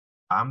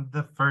 I'm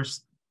the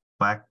first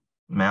Black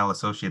male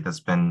associate that's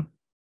been,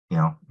 you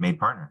know, made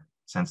partner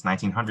since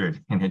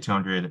 1900 in a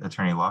 200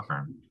 attorney law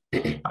firm.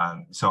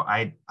 So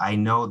I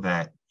know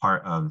that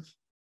part of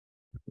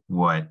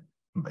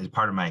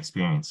my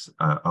experience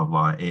of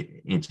law,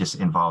 it just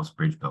involves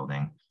bridge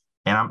building,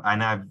 and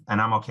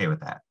I'm okay with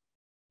that,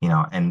 you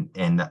know,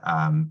 and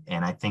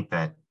I think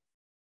that,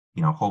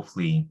 you know,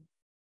 hopefully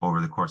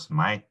over the course of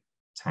my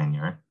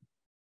tenure,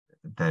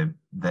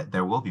 that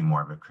there will be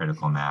more of a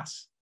critical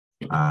mass,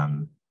 you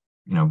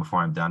know, before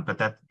I'm done. But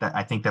that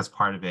I think that's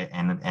part of it,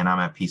 and I'm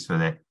at peace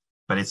with it.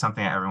 But it's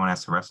something that everyone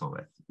has to wrestle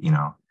with, you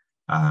know.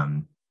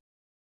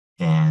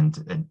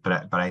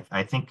 But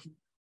I think,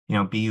 you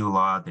know, BU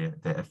Law, the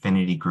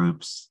affinity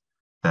groups,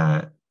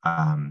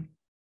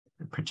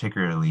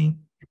 particularly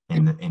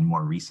in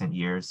more recent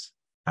years,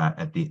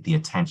 at the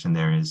attention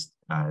there is,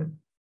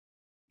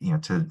 you know,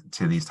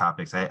 to these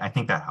topics. I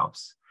think that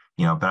helps,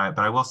 you know. But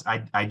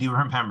I do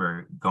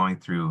remember going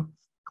through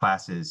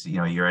classes.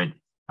 You know,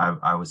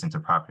 I was into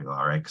property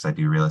law, right? Because I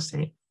do real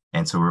estate,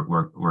 and so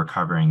we're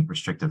covering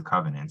restrictive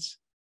covenants,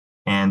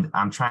 and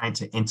I'm trying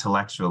to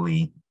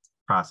intellectually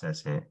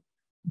process it,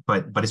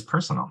 but it's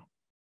personal.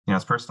 You know,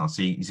 it's personal.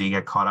 So you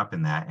get caught up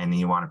in that, and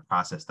you want to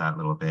process that a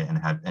little bit and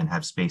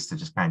have space to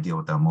just kind of deal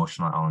with the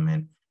emotional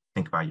element,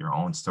 think about your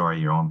own story,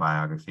 your own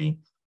biography.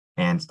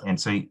 And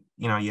so, you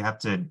know, you have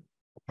to,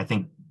 I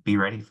think, be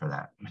ready for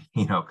that,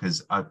 you know,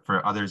 because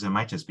for others, it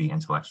might just be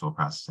intellectual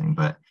processing,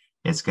 but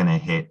it's going to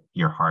hit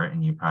your heart,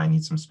 and you probably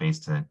need some space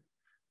to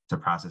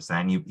process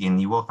that. And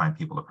you will find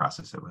people to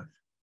process it with.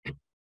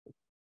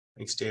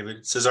 Thanks,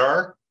 David.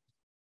 Cesar?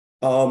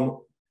 I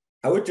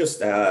would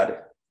just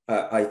add,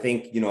 I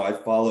think, you know,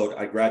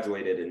 I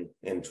graduated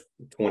in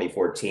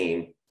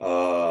 2014,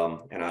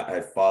 and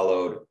I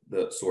followed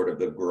the sort of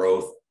the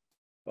growth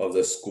of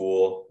the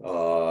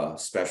school,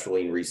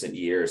 especially in recent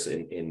years,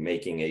 in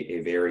making a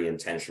very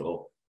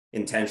intentional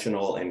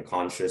and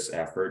conscious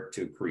effort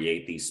to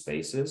create these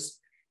spaces,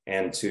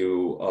 and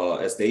to,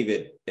 as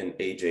David and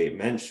AJ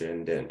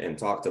mentioned and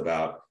talked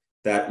about,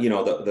 that, you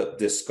know, the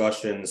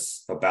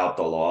discussions about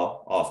the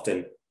law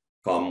often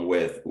come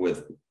with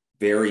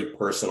very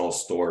personal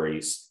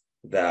stories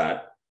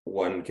that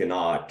one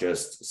cannot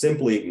just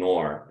simply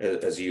ignore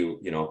as you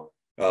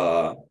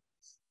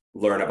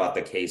learn about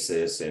the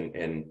cases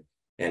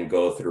and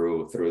go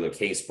through the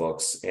case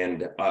books.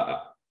 And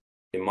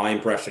in my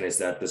impression is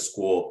that the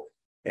school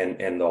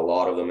and a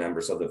lot of the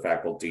members of the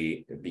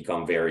faculty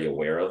become very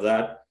aware of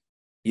that.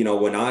 You know,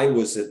 when I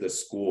was at the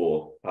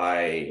school,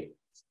 I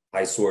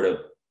sort of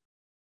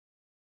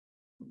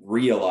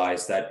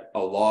realized that a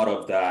lot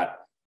of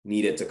that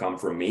needed to come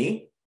from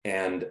me.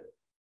 And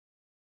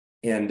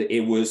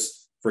it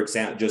was, for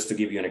example, just to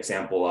give you an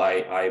example,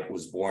 I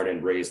was born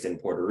and raised in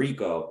Puerto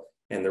Rico,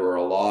 and there were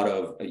a lot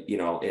of, you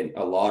know,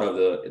 a lot of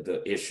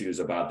the issues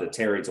about the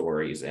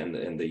territories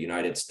and the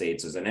United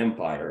States as an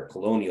empire,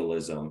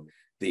 colonialism,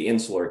 the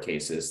insular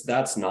cases.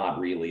 That's not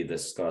really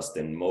discussed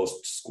in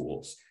most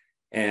schools.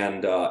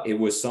 And it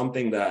was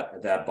something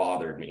that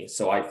bothered me.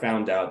 So I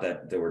found out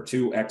that there were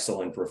two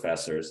excellent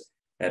professors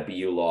at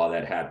BU Law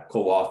that had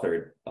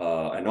co-authored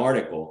an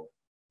article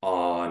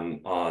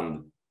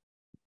on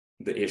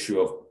the issue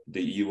of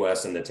the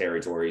U.S. and the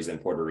territories in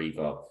Puerto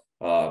Rico,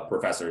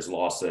 Professors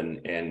Lawson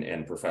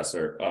and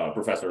Professor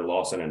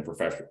Lawson and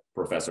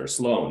Professor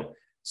Sloan.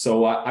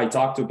 So I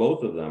talked to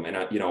both of them, and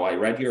I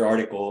read your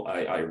article.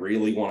 I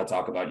really want to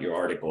talk about your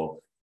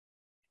article,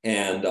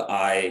 and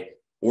I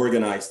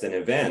organized an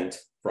event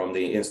from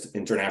the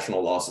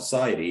International Law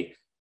Society,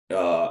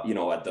 at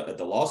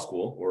the law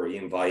school, where we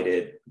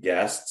invited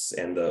guests,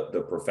 and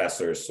the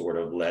professors sort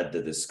of led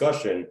the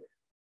discussion.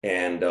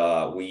 And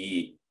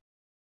we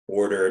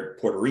ordered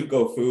Puerto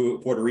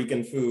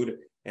Rican food,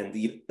 and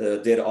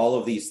did all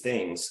of these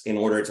things in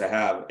order to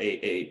have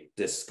a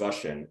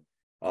discussion.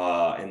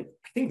 And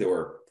I think there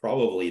were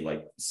probably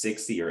like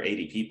 60 or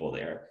 80 people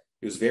there.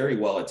 It was very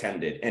well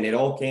attended. And it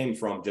all came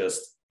from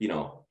just,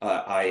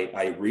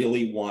 I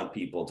really want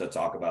people to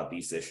talk about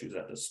these issues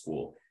at the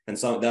school. And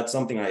so that's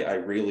something I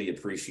really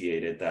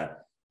appreciated,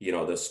 that, you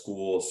know, the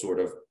school sort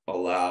of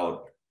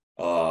allowed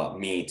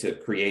me to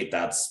create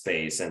that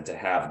space and to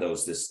have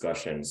those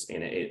discussions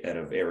at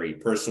a very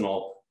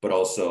personal but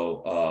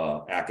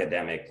also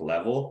academic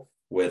level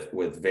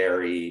with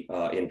very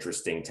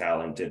interesting,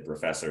 talented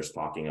professors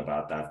talking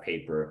about that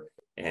paper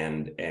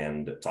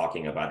and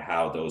talking about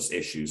how those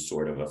issues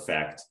sort of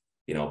affect,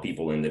 you know,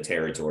 people in the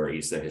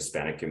territories, the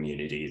Hispanic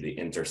community, the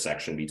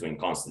intersection between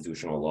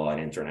constitutional law and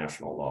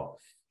international law.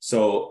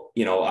 So,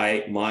 you know,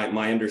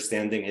 my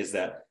understanding is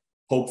that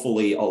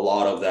hopefully a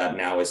lot of that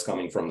now is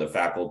coming from the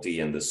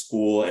faculty and the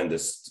school, and the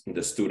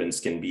students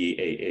can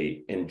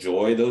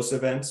enjoy those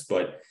events.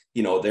 But,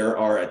 you know, there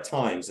are at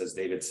times, as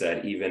David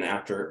said, even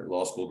after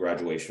law school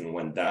graduation,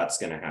 when that's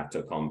going to have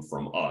to come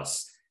from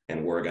us,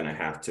 and we're going to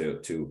have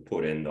to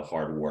put in the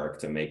hard work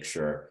to make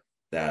sure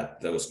that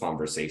those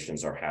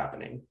conversations are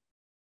happening.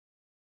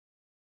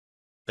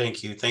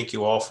 Thank you. Thank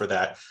you all for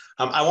that.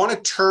 I want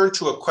to turn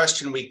to a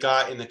question we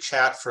got in the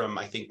chat from,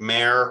 I think,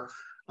 Mayor,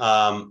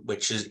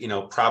 which is, you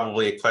know,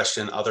 probably a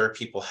question other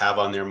people have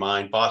on their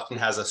mind. Boston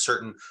has a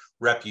certain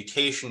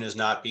reputation as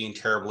not being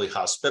terribly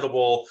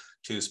hospitable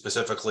to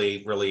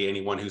specifically really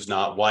anyone who's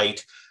not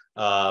white.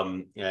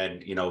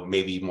 And, you know,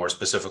 maybe more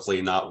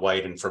specifically not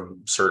white and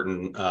from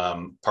certain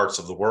parts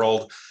of the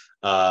world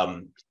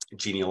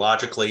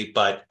genealogically.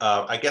 But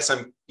I guess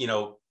you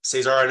know,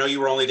 Cesar, I know you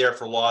were only there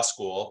for law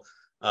school,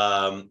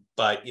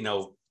 but, you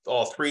know,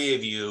 all three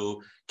of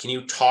you, can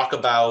you talk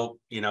about,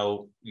 you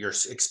know, your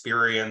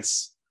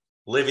experience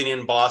living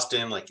in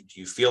Boston? Like, do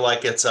you feel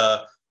like it's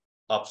a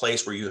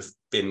place where you've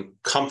been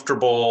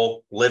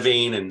comfortable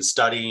living and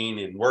studying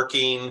and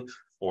working,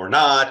 or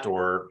not?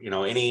 Or, you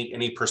know,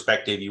 any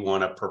perspective you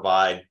want to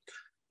provide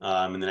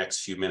in the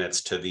next few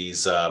minutes to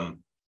these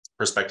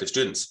prospective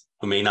students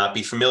who may not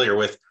be familiar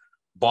with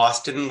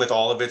Boston with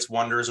all of its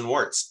wonders and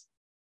warts?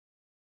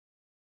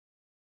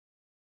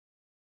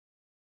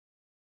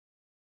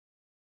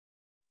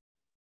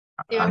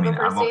 Do you want to go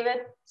first,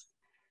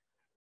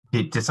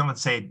 David? Did someone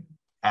say,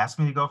 ask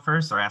me to go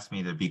first, or ask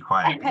me to be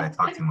quiet because I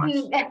talk too much?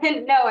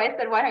 No, I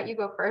said, why don't you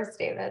go first,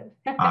 David?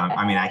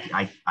 I mean,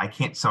 I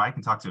can't, so I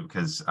can talk to it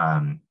because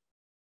I've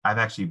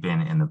actually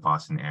been in the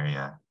Boston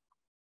area.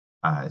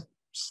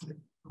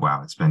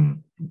 Wow, it's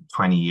been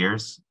 20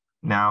 years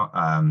now.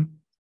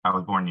 I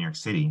was born in New York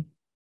City,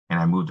 and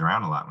I moved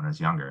around a lot when I was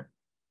younger.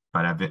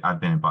 But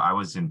I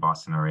was in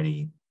Boston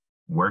already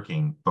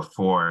working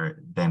before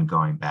then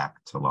going back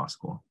to law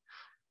school.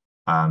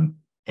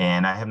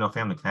 And I have no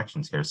family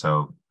connections here,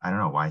 so I don't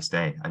know why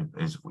stay.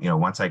 You know,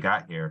 once I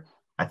got here,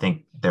 I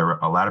think there were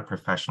a lot of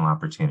professional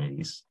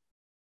opportunities,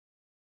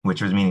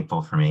 which was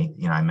meaningful for me.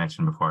 You know, I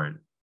mentioned before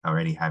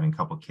already having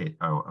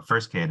a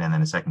first kid and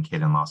then a second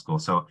kid in law school.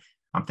 So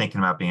I'm thinking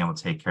about being able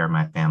to take care of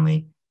my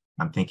family.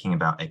 I'm thinking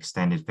about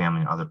extended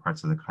family in other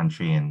parts of the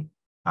country, and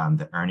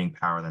the earning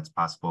power that's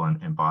possible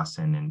in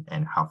Boston,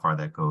 and how far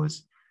that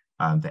goes.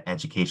 The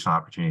educational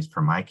opportunities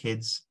for my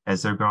kids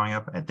as they're growing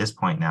up. At this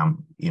point now,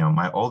 you know,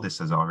 my oldest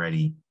is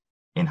already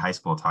in high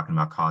school talking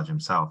about college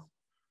himself.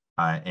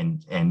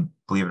 And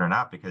believe it or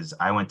not, because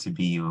I went to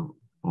BU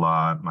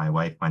Law, my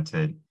wife went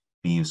to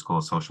BU School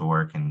of Social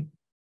Work and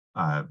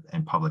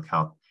Public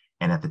Health.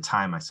 And at the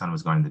time, my son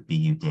was going to the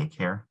BU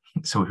daycare.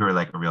 So we were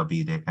like a real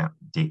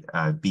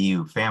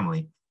BU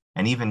family.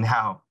 And even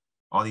now,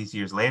 all these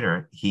years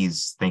later,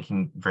 he's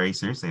thinking very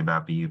seriously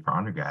about BU for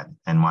undergrad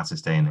and wants to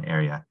stay in the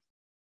area.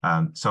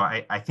 So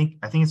I think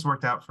it's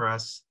worked out for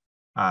us.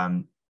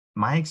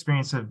 My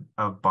experience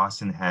of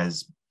Boston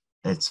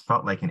it's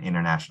felt like an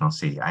international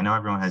city. I know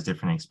everyone has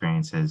different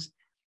experiences.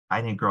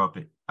 I didn't grow up,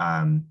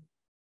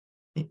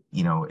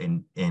 you know,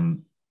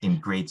 in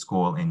grade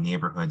school in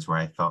neighborhoods where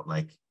I felt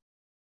like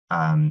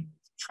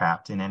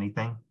trapped in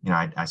anything. You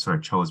know, I sort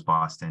of chose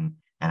Boston,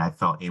 and I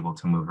felt able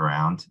to move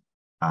around.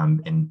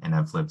 And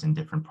I've lived in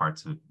different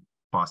parts of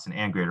Boston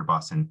and Greater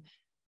Boston.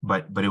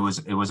 But it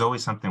was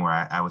always something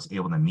where I was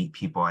able to meet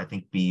people. I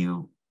think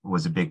BU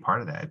was a big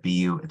part of that.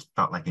 BU, it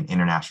felt like an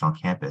international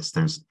campus.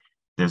 There's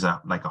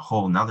a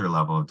whole nother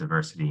level of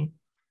diversity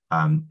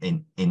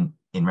in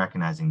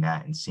recognizing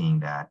that and seeing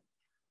that.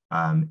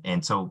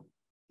 And so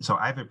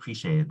I've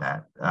appreciated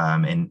that,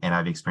 and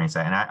I've experienced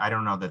that. And I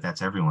don't know that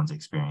that's everyone's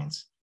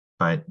experience,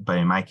 but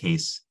in my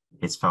case,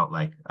 it's felt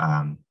like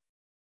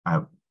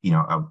I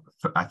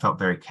felt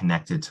very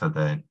connected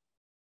to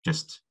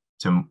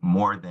to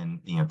more than,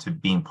 you know, to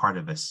being part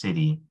of a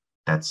city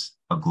that's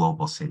a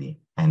global city,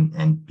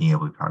 and being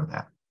able to be part of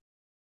that.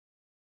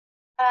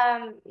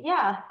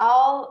 Yeah,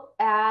 I'll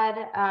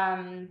add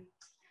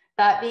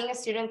that being a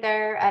student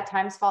there at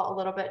times felt a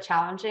little bit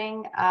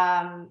challenging.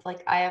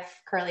 Like, I have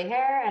curly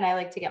hair and I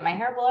like to get my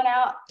hair blown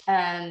out,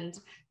 and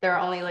there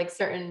are only like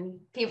certain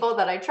people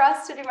that I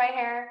trust to do my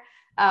hair.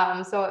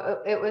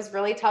 So it was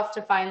really tough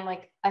to find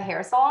like a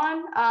hair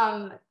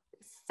salon.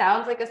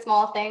 Sounds like a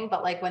small thing,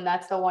 but like when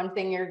that's the one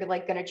thing you're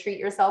like going to treat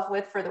yourself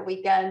with for the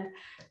weekend,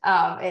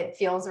 it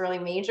feels really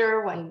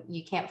major when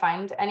you can't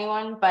find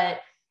anyone.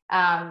 But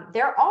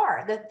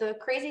The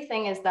crazy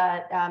thing is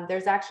that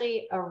there's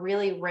actually a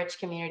really rich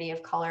community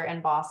of color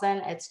in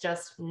Boston. It's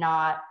just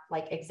not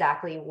like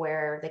exactly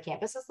where the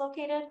campus is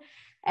located.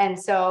 And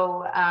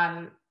so,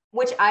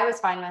 which I was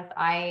fine with.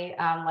 I,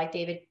 like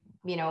David,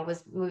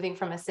 was moving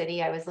from a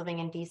city. I was living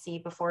in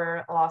DC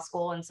before law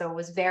school. And so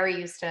was very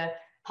used to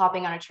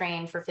hopping on a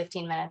train for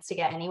 15 minutes to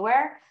get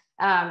anywhere.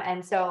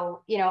 And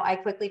so, I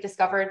quickly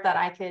discovered that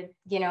I could,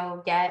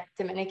 get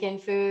Dominican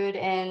food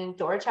in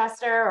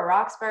Dorchester or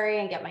Roxbury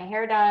and get my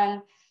hair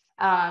done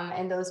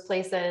in those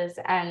places.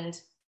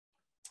 And,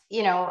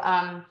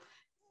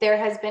 there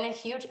has been a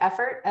huge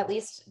effort, at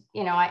least,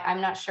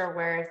 I'm not sure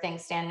where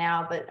things stand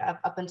now, but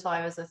up until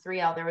I was a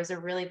 3L, there was a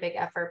really big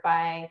effort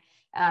by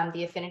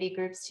the affinity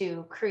groups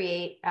to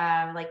create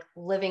like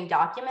living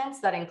documents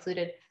that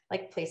included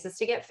like places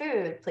to get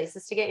food,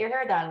 places to get your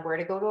hair done, where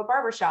to go to a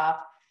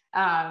barbershop.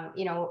 And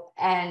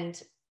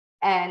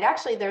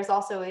actually there's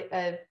also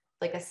a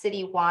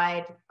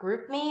citywide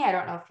group me. I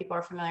don't know if people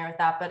are familiar with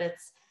that, but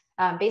it's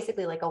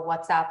basically like a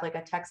WhatsApp, like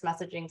a text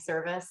messaging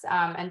service.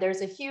 And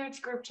there's a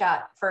huge group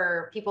chat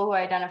for people who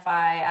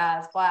identify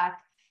as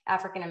Black,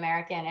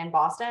 African-American in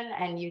Boston,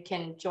 and you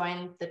can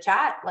join the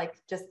chat, like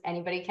just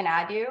anybody can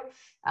add you.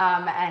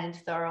 And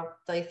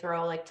they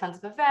throw like tons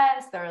of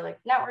events, there are like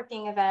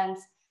networking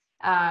events.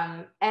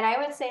 And I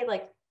would say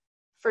like,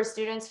 for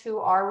students who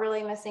are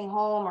really missing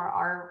home or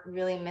are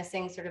really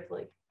missing sort of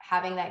like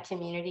having that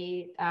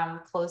community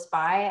close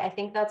by, I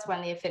think that's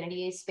when the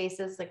affinity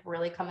spaces like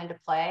really come into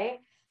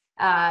play.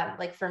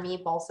 Like for me,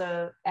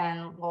 Balsa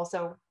and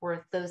Walsa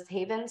were those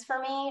havens for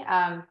me.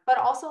 But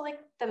also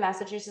like the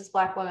Massachusetts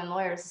Black Women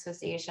Lawyers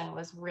Association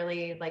was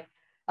really like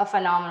a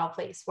phenomenal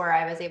place where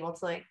I was able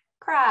to like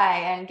cry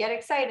and get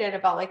excited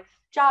about like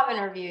job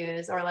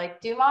interviews or like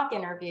do mock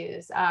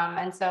interviews.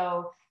 And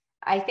so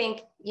I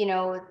think,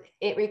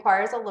 it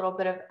requires a little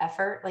bit of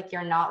effort. Like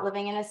you're not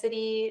living in a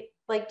city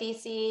like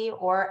DC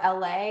or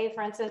LA,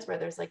 for instance, where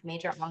there's like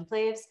major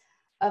enclaves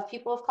of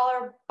people of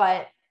color,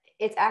 but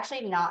it's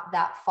actually not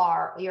that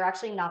far. You're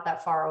actually not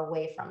that far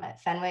away from it.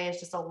 Fenway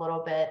is just a little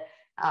bit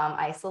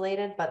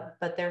isolated, but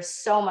there's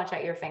so much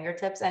at your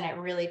fingertips, and it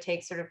really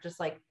takes sort of just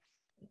like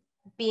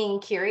being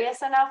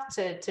curious enough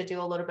to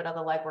do a little bit of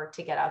the legwork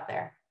to get out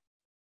there.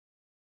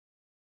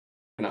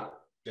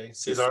 Okay,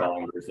 Cesar.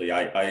 Briefly,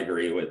 I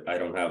agree with. I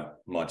don't have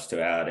much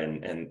to add,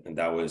 and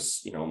that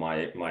was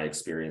my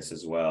experience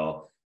as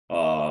well.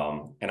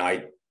 And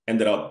I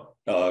ended up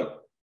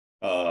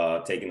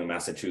taking the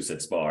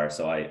Massachusetts bar,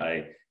 so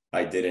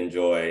I did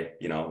enjoy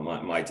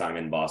my time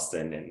in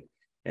Boston,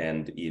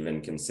 and even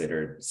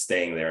considered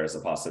staying there as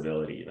a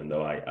possibility, even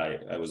though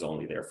I was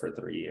only there for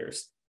 3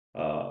 years.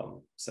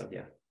 So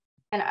yeah.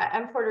 And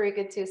I'm Puerto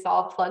Rican too, so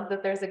I'll plug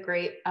that there's a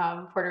great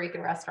Puerto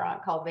Rican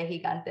restaurant called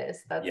Vejigantes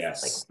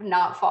that's like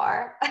not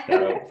far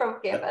from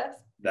campus.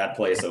 That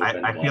place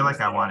opened. I feel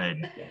like I want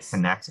to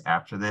connect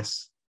after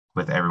this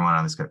with everyone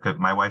on this, because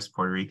my wife's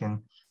Puerto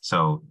Rican,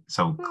 so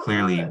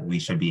clearly we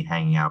should be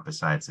hanging out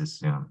besides this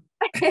Zoom.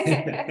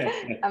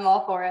 I'm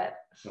all for it.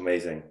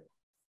 Amazing.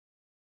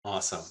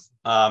 Awesome.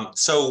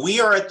 So we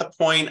are at the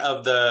point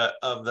of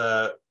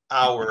the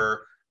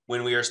hour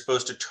when we are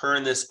supposed to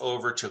turn this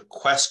over to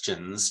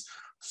questions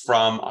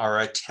from our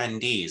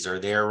attendees. Or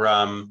their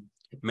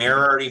Mayor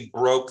already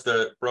broke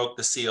the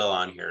seal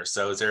on here.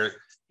 So is there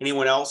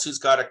anyone else who's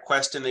got a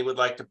question they would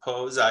like to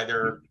pose,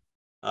 either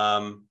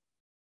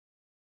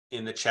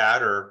in the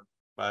chat or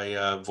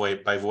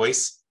by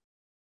voice?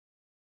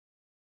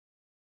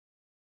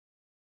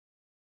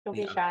 Don't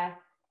be shy.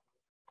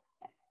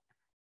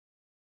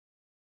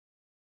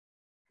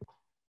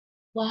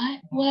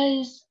 What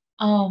was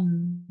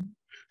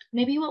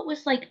maybe what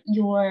was like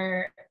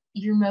your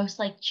most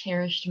like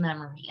cherished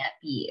memory at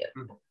BU?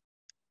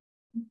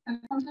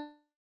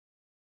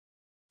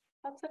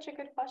 That's such a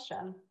good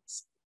question.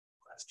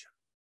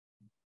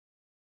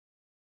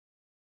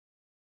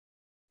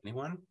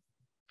 Anyone?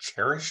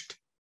 Cherished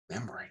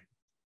memory.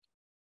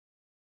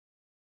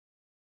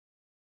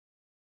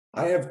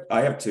 I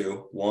have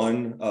two.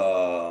 One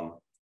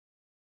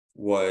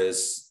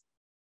was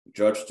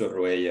Judge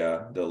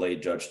Torruella, the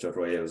late Judge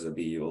Torruella was a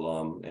BU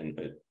alum and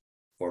a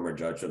former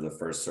judge of the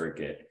First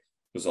Circuit,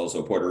 was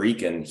also Puerto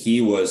Rican.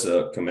 He was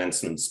a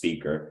commencement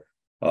speaker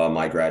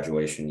my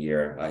graduation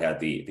year. I had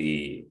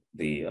the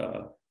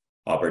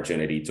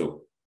opportunity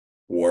to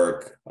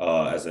work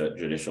as a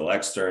judicial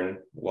extern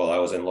while I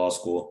was in law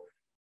school.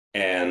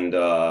 And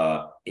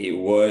it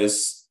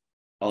was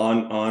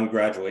on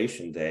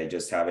graduation day,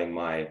 just having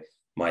my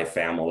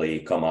family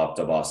come up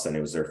to Boston.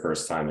 It was their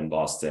first time in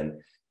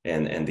Boston,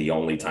 and the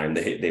only time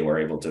they were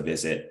able to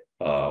visit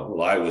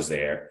while I was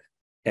there.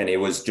 And it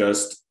was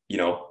just,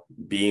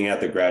 being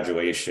at the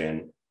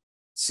graduation,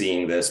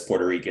 seeing this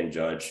Puerto Rican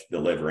judge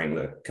delivering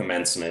the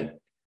commencement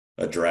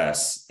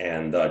address,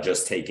 and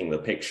just taking the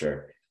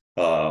picture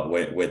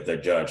with the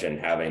judge, and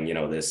having,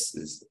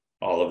 this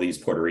all of these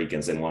Puerto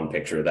Ricans in one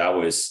picture. That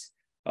was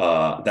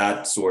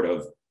that sort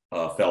of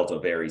felt a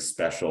very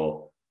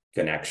special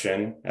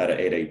connection at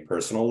a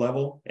personal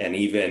level. And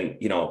even,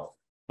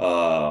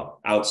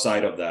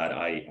 Outside of that,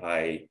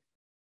 I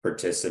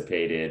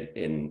participated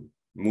in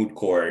moot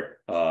court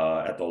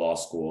at the law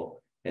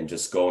school and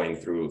just going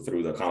through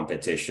the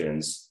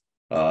competitions.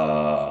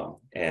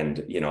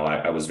 And, you know,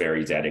 I was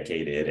very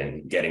dedicated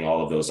and getting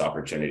all of those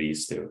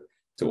opportunities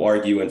to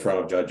argue in front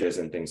of judges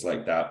and things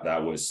like that.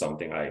 That was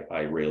something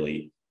I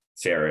really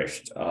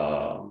cherished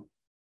while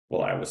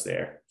I was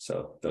there.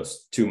 So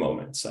those two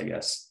moments, I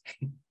guess.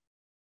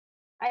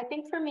 I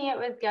think for me, it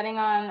was getting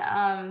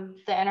on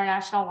the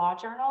International Law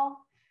Journal.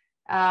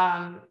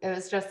 It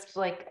was just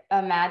like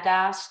a mad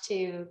dash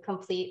to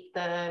complete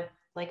the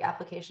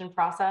application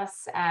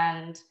process,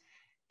 and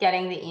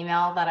getting the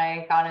email that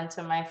I got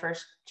into my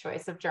first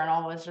choice of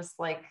journal was just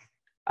like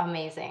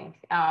amazing.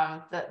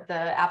 The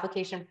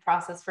application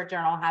process for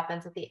journal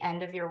happens at the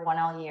end of your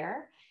 1L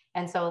year.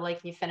 And so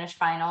like you finish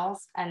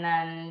finals, and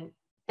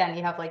then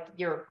you have like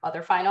your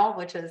other final,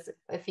 which is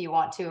if you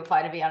want to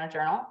apply to be on a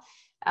journal.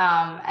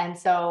 And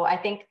so I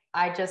think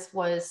I just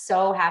was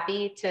so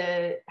happy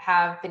to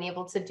have been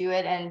able to do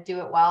it and do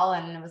it well.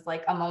 And it was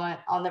like a moment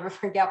I'll never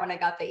forget when I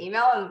got the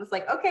email and it was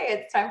like, okay,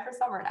 it's time for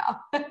summer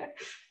now.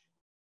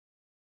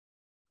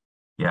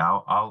 Yeah,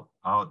 I'll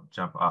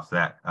jump off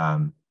that.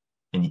 And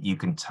you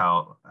can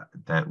tell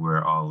that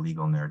we're all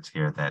legal nerds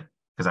here, that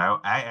because I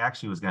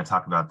actually was going to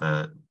talk about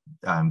the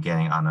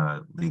getting on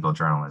a legal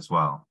journal as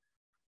well.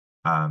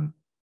 And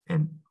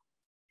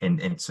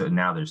so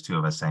now there's two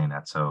of us saying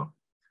that. So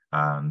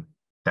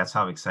that's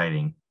how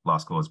exciting law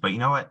school is. But you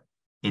know what?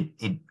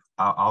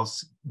 I'll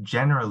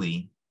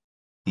generally,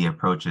 the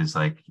approach is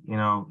like, you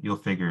know, you'll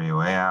figure your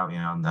way out, you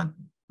know,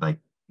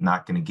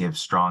 not going to give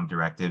strong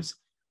directives.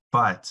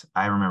 But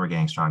I remember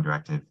getting strong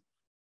directive.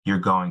 You're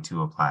going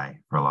to apply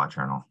for a law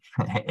journal.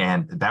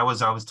 And that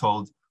was, I was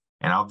told,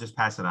 and I'll just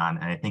pass it on.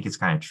 And I think it's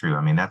kind of true.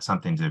 I mean, that's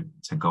something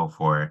to go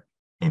for.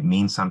 It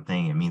means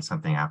something. It means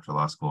something after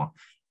law school.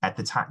 At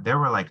the time, there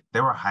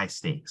were high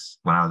stakes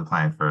when I was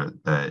applying for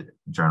the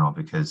journal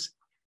because,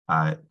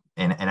 and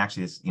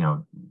actually, this, you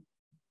know,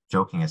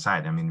 joking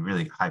aside, I mean,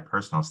 really high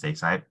personal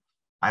stakes. I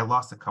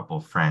lost a couple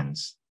of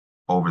friends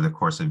over the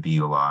course of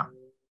BU law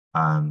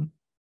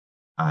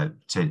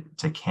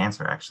to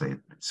cancer. Actually,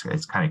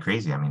 it's kind of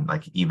crazy. I mean,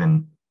 like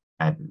even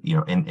at, you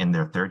know, in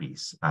their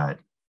 30s,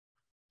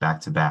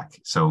 back to back.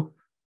 So,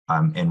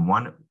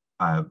 and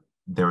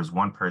there was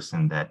one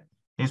person that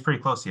he was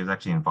pretty close. He was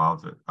actually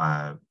involved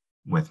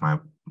with my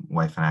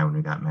wife and I when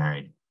we got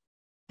married,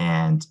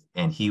 and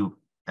he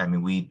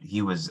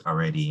was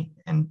already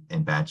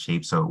in bad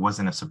shape, so it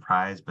wasn't a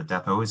surprise. But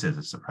death always is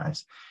a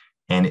surprise,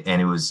 and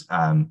it was.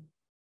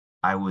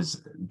 I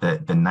was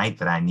the night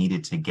that I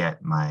needed to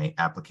get my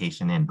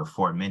application in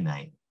before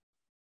midnight.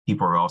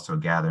 People were also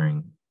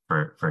gathering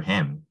for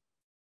him,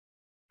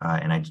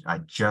 and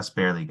I just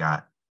barely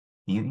got.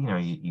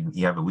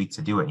 You have a week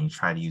to do it, and you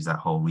try to use that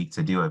whole week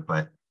to do it,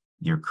 but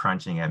you're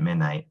crunching at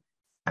midnight.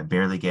 I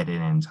barely get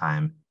it in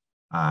time.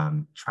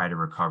 Try to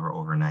recover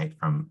overnight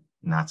from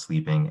not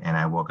sleeping, and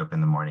I woke up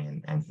in the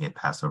morning and he had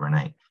passed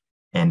overnight.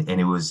 And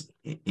it was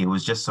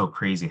just so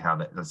crazy how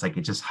that's like,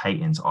 it just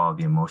heightens all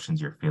the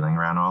emotions you're feeling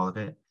around all of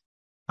it.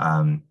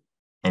 And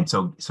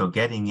so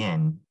getting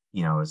in,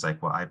 you know, it's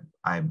like, well,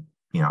 I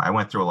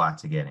went through a lot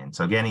to get in.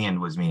 So getting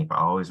in was meaningful. I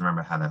always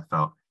remember how that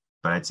felt.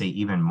 But I'd say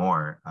even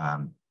more,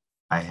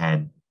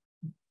 I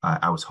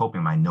was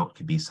hoping my note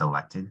could be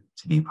selected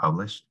to be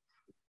published.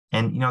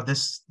 And, you know,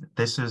 this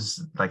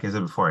is, like I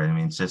said before, I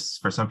mean, it's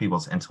just, for some people,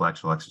 it's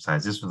intellectual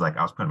exercise. This was like,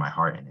 I was putting my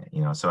heart in it,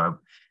 you know, so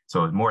it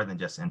was more than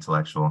just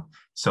intellectual.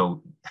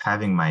 So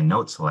having my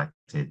note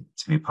selected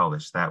to be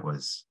published, that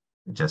was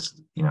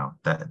just, you know,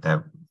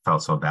 that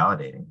felt so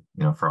validating,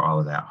 you know, for all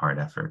of that hard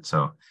effort.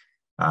 So,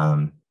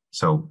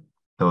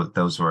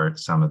 those were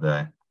some of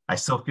the, I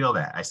still feel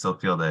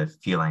the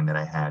feeling that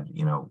I had,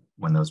 you know,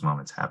 when those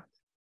moments happened.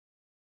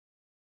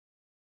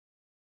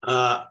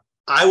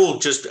 I will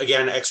just,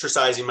 again,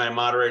 exercising my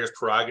moderator's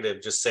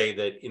prerogative, just say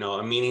that, you know,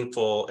 a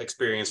meaningful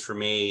experience for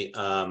me.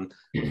 A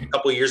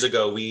couple of years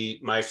ago,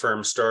 my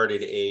firm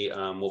started a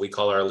what we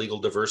call our legal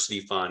diversity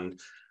fund.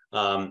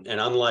 And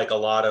unlike a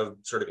lot of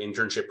sort of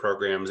internship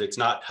programs, it's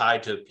not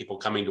tied to people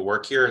coming to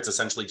work here. It's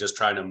essentially just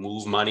trying to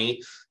move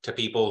money to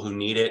people who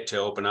need it to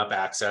open up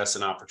access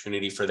and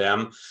opportunity for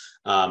them.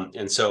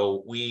 And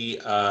so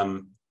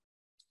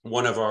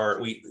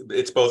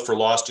it's both for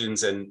law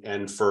students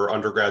and for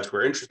undergrads who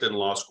are interested in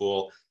law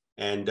school.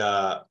 And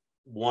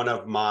one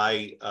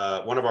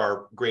of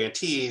our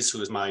grantees,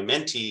 who is my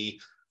mentee,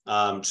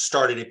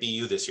 started at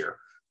BU this year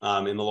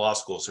in the law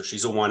school. So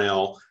she's a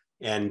 1L.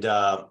 And,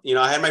 you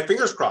know, I had my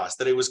fingers crossed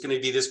that it was going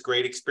to be this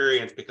great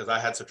experience, because I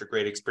had such a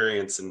great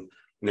experience. And,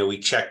 you know, we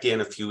checked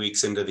in a few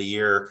weeks into the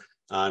year,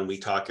 and we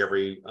talk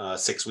every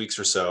 6 weeks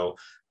or so.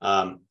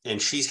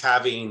 And she's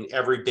having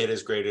every bit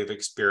as great of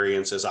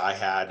experience as I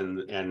had,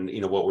 and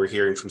you know, what we're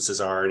hearing from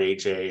Cesar and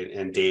AJ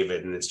and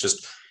David. And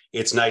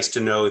it's nice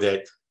to know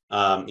that,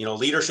 you know,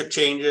 leadership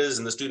changes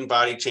and the student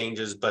body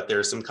changes, but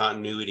there's some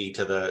continuity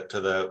to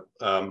the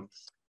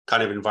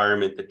kind of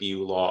environment that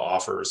BU Law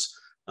offers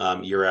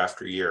year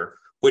after year.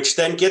 which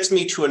then gets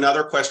me to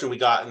another question we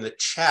got in the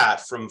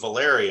chat from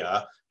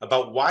Valeria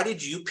about why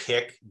did you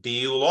pick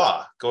BU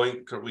Law?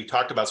 We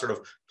talked about sort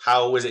of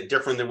how was it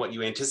different than what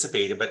you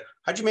anticipated, but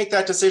how'd you make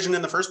that decision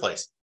in the first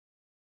place?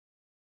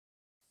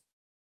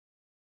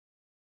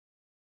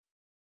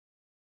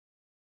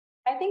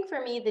 I think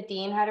for me, the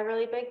dean had a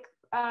really big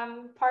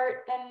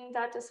part in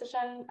that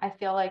decision. I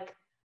feel like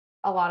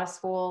a lot of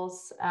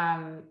schools,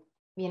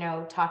 you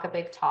know, talk a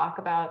big talk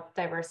about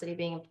diversity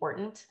being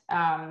important.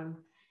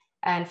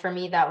 And for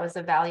me, that was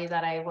a value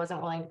that I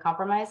wasn't willing to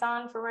compromise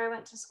on for where I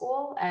went to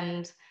school.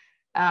 And,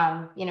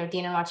 you know,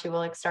 Dean and Wachi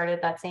Willick started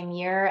that same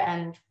year,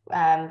 and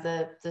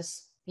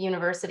this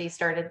university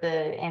started the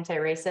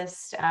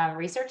Anti-Racist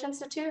Research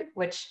Institute,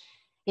 which,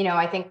 you know,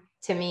 I think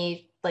to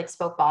me, like,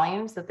 spoke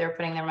volumes that they're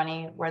putting their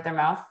money where their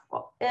mouth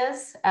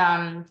is.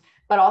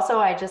 But also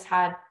I just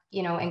had,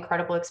 you know,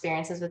 incredible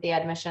experiences with the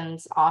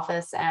admissions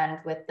office and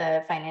with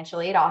the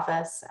financial aid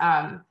office.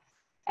 And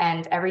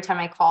every time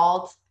I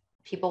called,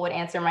 people would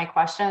answer my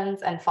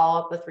questions and follow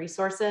up with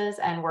resources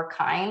and were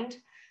kind.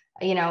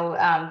 You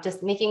know,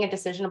 just making a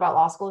decision about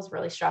law school is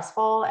really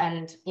stressful,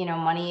 and, you know,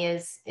 money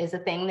is a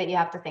thing that you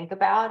have to think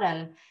about.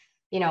 And,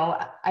 you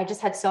know, I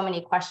just had so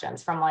many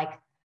questions, from like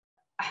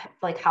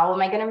how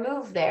am I going to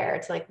move there,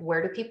 to like,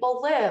 where do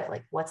people live?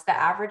 Like, what's the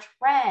average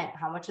rent?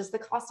 How much is the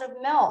cost of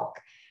milk?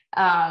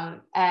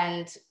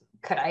 And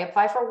could I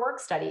apply for work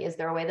study? Is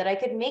there a way that I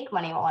could make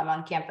money while I'm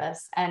on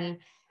campus? And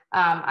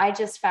I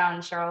just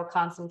found Cheryl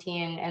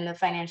Constantine in the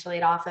financial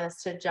aid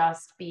office to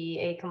just be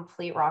a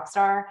complete rock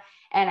star.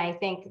 And I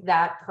think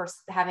that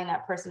having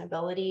that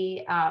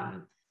personability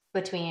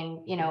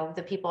between, you know,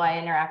 the people I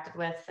interacted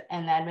with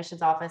in the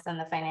admissions office and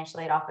the financial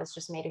aid office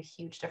just made a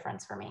huge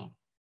difference for me.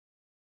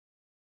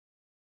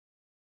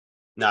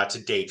 Not to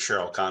date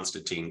Cheryl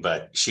Constantine,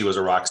 but she was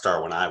a rock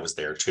star when I was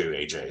there too,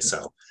 AJ.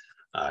 So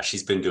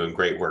she's been doing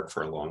great work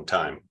for a long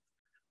time.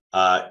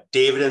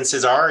 David and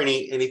Cesar,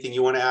 anything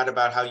you want to add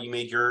about how you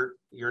made your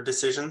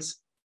decisions?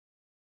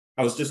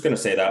 I was just going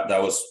to say that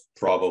was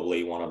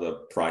probably one of the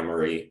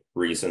primary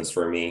reasons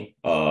for me.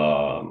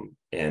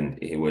 And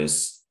it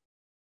was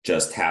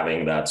just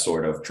having that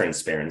sort of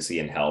transparency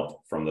and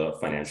help from the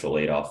financial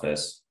aid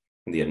office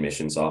and the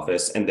admissions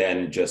office. And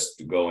then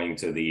just going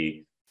to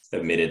the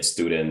admitted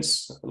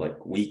students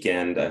like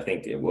weekend, I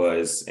think it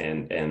was,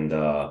 and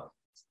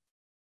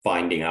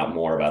finding out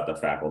more about the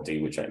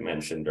faculty, which I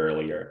mentioned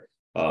earlier.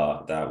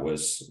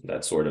 That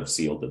sort of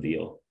sealed the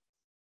deal.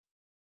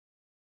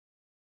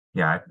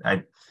 Yeah,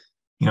 I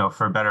you know,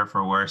 for better or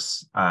for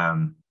worse,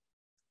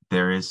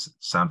 there is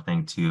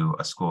something to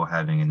a school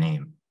having a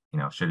name. You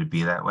know, should it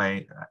be that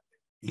way?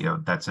 You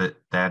know, that's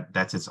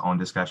its own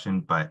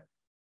discussion, but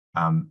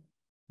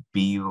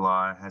BU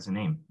Law has a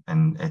name,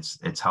 and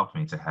it's helped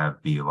me to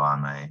have BU Law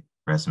on my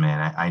resume.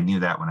 And I knew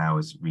that when I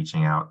was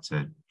reaching out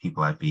to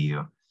people at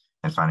BU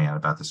and finding out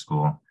about the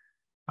school.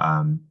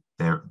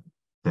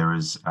 There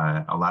was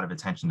a lot of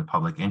attention to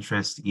public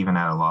interest, even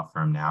at a law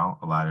firm now.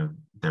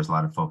 There's a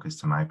lot of focus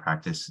to my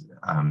practice,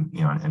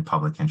 you know, and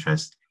public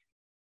interest.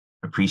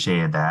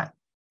 Appreciated that,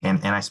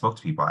 and I spoke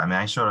to people. I mean,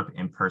 I showed up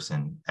in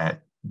person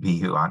at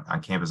BU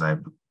on campus. I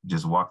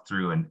just walked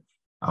through and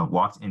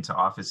walked into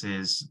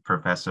offices.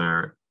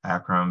 Professor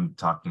Akram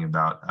talking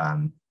about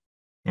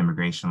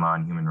immigration law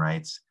and human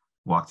rights.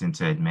 Walked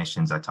into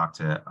admissions. I talked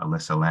to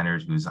Alyssa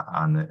Leonard, who's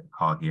on the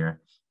call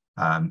here,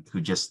 who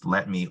just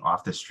let me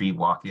off the street,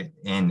 walk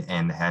in,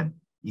 and had,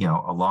 you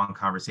know, a long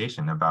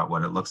conversation about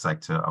what it looks like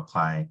to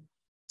apply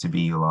to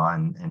BU Law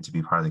and to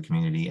be part of the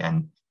community.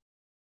 And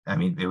I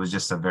mean, it was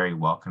just a very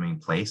welcoming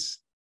place,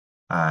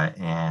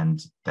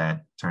 and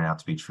that turned out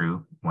to be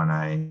true when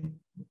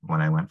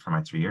I went for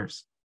my 3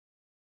 years.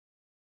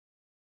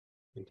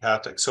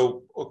 Fantastic.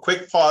 So a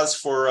quick pause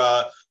for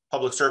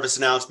public service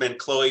announcement.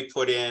 Chloe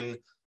put in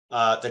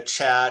the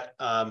chat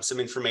some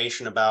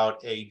information about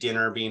a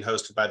dinner being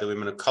hosted by the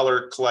Women of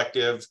Color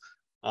Collective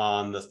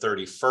on the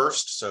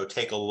 31st. So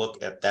take a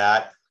look at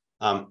that.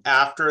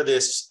 After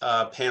this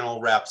panel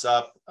wraps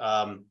up,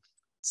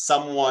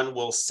 someone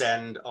will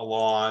send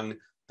along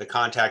the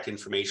contact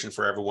information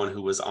for everyone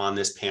who was on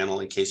this panel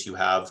in case you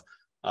have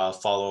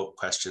follow-up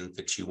questions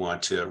that you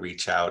want to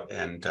reach out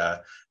and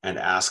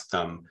ask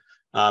them.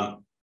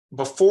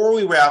 Before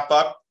we wrap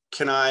up,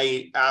 can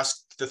I ask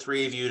the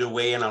three of you to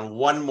weigh in on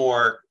one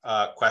more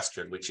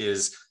question, which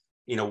is,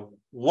 you know,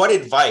 what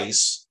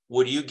advice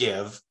would you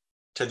give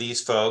to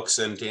these folks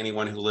and to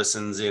anyone who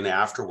listens in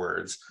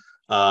afterwards,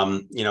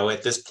 you know,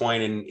 at this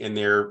point in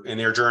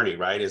their journey,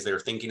 right? As they're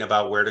thinking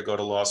about where to go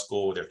to law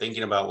school, they're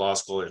thinking about law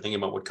school, they're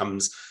thinking about what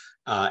comes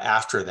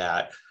after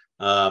that.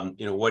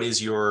 You know, what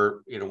is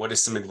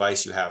some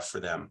advice you have for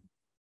them?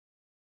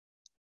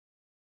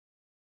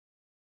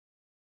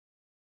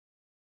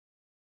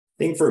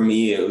 I think for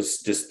me, it was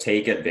just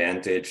take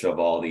advantage of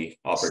all the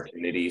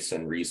opportunities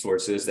and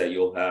resources that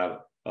you'll have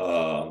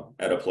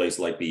at a place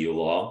like BU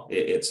Law.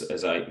 It's,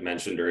 as I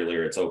mentioned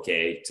earlier, it's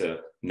okay to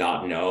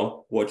not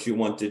know what you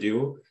want to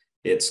do.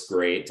 It's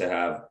great to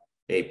have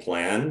a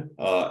plan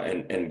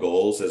and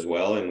goals as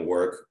well, and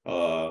work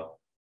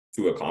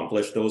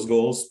accomplish those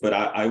goals. But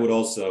I would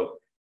also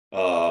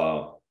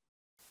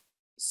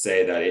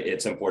say that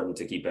it's important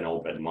to keep an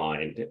open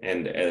mind,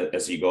 and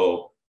as you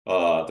go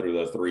through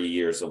the 3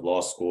 years of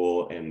law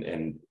school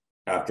and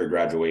after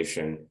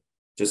graduation,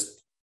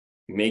 just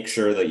make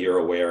sure that you're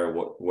aware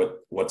of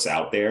what's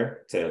out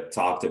there, to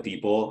talk to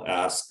people,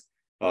 ask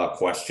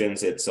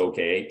questions. It's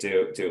okay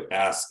to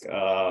ask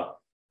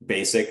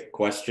basic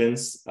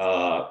questions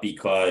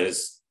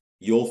because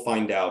you'll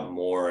find out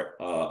more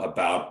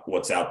about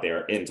what's out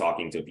there in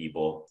talking to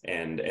people,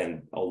 and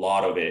a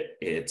lot of it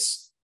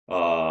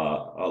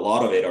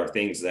are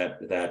things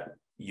that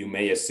you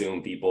may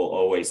assume people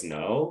always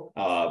know,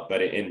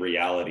 but in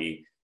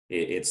reality,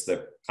 it's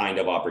the kind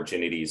of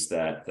opportunities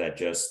that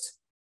just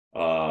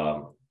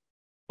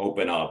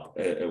open up,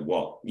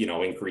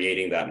 in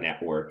creating that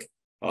network.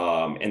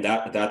 And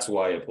that's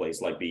why a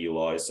place like BU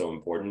Law is so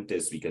important,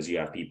 is because you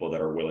have people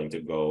that are willing to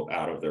go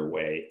out of their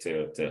way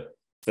to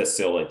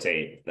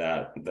facilitate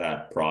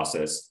that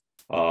process.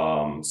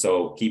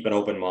 So keep an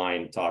open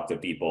mind, talk to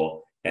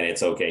people, and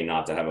it's okay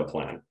not to have a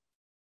plan.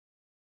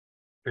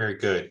 Very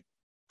good.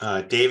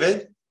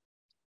 David?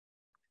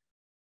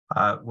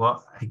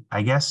 Well,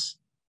 I guess,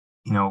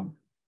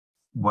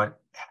 what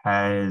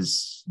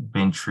has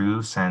been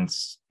true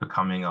since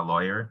becoming a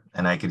lawyer,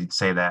 and I could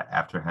say that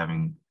after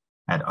having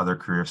had other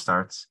career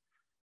starts,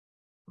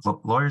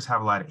 lawyers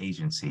have a lot of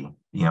agency,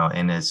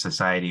 in a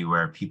society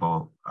where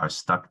people are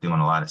stuck doing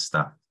a lot of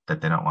stuff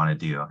that they don't want to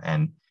do.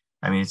 And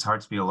I mean, it's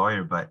hard to be a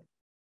lawyer, but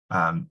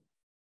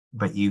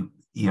the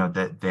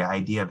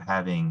idea of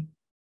having,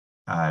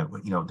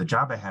 the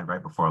job I had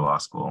right before law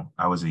school,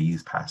 I was a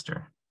youth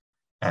pastor,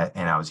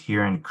 and I was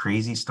hearing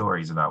crazy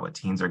stories about what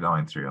teens are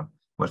going through,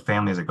 what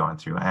families are going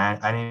through. And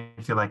I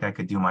didn't feel like I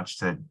could do much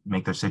to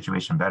make their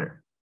situation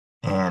better.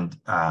 And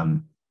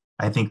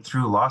I think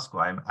through law school,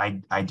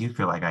 I do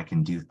feel like I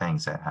can do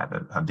things that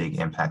have a big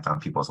impact on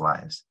people's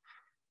lives.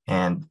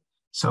 And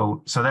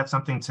so that's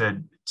something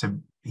to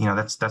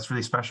that's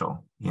really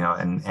special,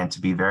 and to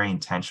be very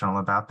intentional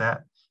about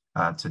that,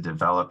 to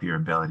develop your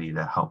ability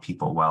to help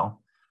people well.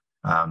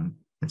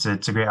 It's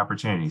a great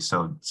opportunity.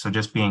 So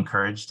just be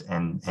encouraged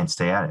and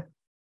stay at it.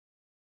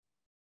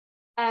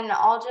 And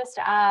I'll just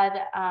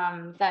add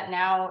that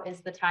now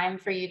is the time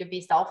for you to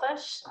be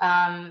selfish.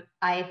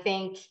 I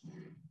think,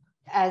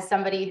 as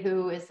somebody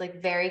who is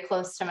very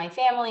close to my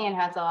family and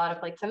has a lot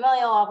of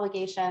familial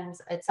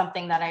obligations, it's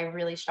something that I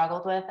really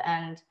struggled with.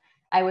 And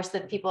I wish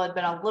that people had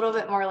been a little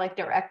bit more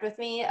direct with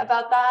me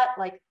about that.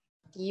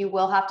 You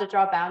will have to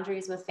draw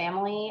boundaries with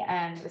family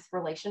and with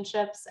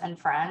relationships and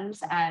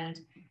friends, and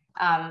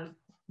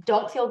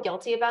don't feel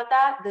guilty about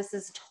that. This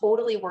is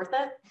totally worth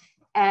it.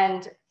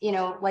 And,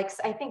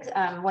 I think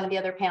one of the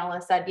other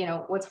panelists said,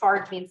 what's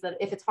hard means that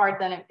if it's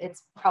hard, then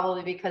it's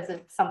probably because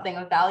it's something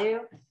of value.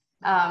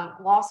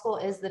 Law school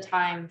is the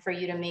time for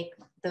you to make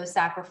those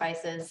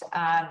sacrifices,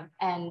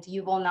 and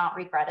you will not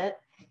regret it.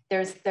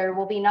 There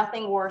will be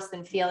nothing worse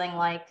than feeling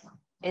like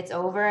it's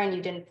over and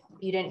you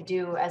didn't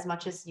do as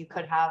much as you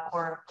could have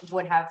or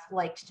would have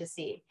liked to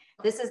see.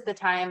 This is the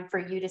time for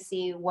you to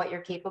see what you're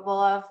capable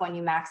of when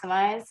you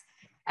maximize.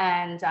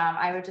 And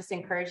I would just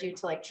encourage you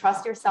to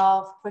trust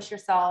yourself, push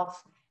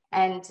yourself,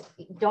 and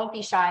don't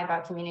be shy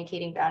about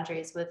communicating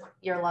boundaries with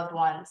your loved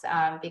ones,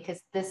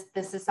 because this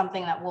is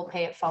something that will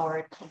pay it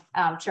forward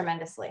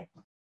tremendously.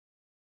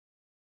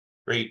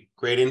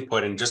 Great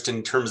input. And just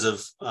in terms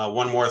of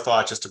one more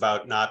thought, just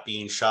about not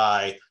being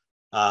shy,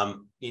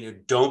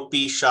 don't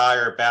be shy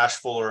or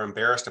bashful or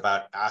embarrassed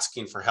about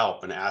asking for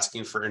help and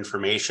asking for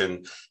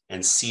information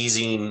and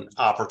seizing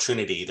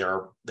opportunity.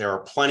 There are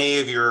plenty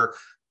of your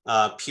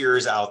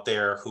peers out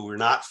there who are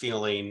not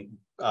feeling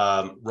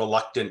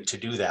reluctant to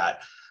do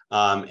that.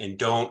 And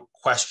don't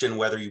question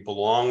whether you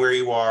belong where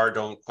you are.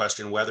 Don't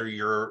question whether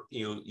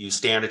you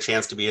stand a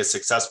chance to be as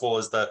successful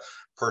as the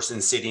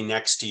person sitting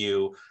next to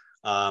you.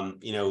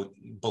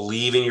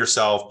 Believe in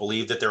yourself,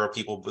 believe that there are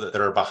people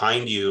that are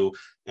behind you,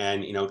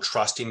 and,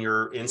 trust in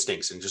your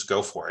instincts and just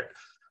go for it.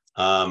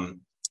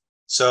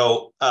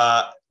 So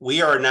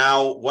we are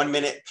now 1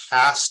 minute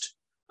past.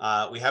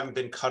 We haven't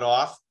been cut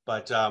off,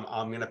 but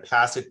I'm going to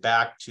pass it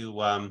back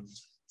to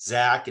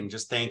Zach, and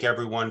just thank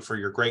everyone for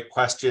your great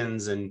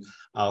questions and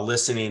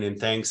listening. And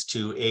thanks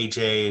to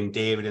AJ and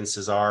David and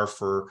Cesar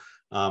for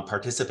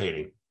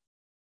participating.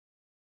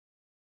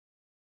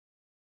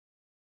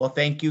 Well,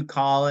 thank you,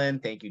 Colin.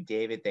 Thank you,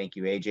 David. Thank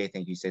you, AJ.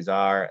 Thank you,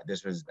 Cesar.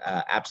 This was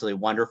absolutely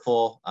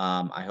wonderful.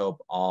 I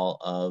hope all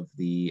of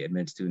the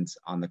admin students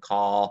on the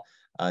call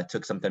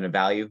took something of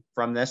value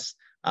from this,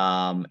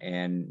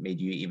 and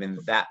made you even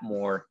that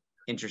more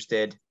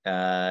interested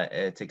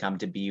to come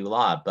to BU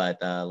Law.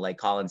 But like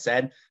Colin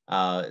said,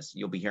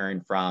 you'll be hearing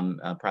from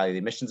probably the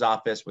admissions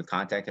office with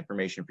contact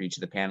information for each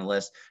of the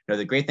panelists.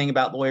 The great thing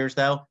about lawyers,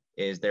 though,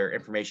 is their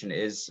information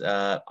is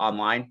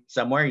online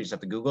somewhere. You just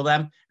have to Google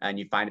them and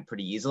you find it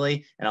pretty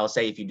easily. And I'll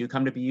say, if you do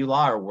come to BU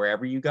Law or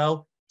wherever you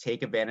go,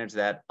 take advantage of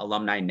that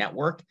alumni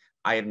network.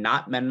 I have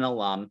not met an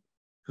alum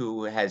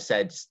who has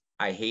said,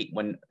 I hate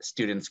when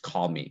students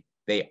call me.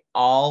 They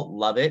all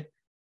love it.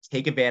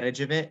 take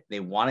advantage of it. They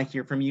want to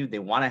hear from you. They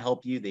want to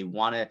help you. They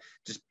want to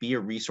just be a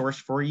resource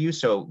for you.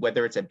 So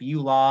whether it's at BU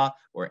Law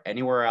or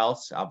anywhere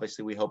else,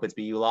 obviously we hope it's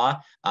BU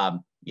Law,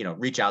 you know,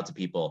 reach out to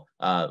people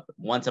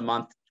once a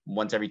month,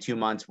 once every 2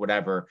 months,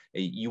 whatever.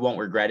 You won't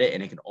regret it,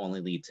 and it can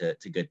only lead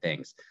to good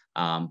things.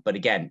 But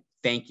again,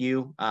 thank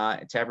you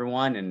to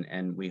everyone,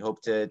 and we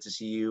hope to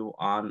see you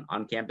on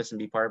campus and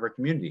be part of our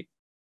community.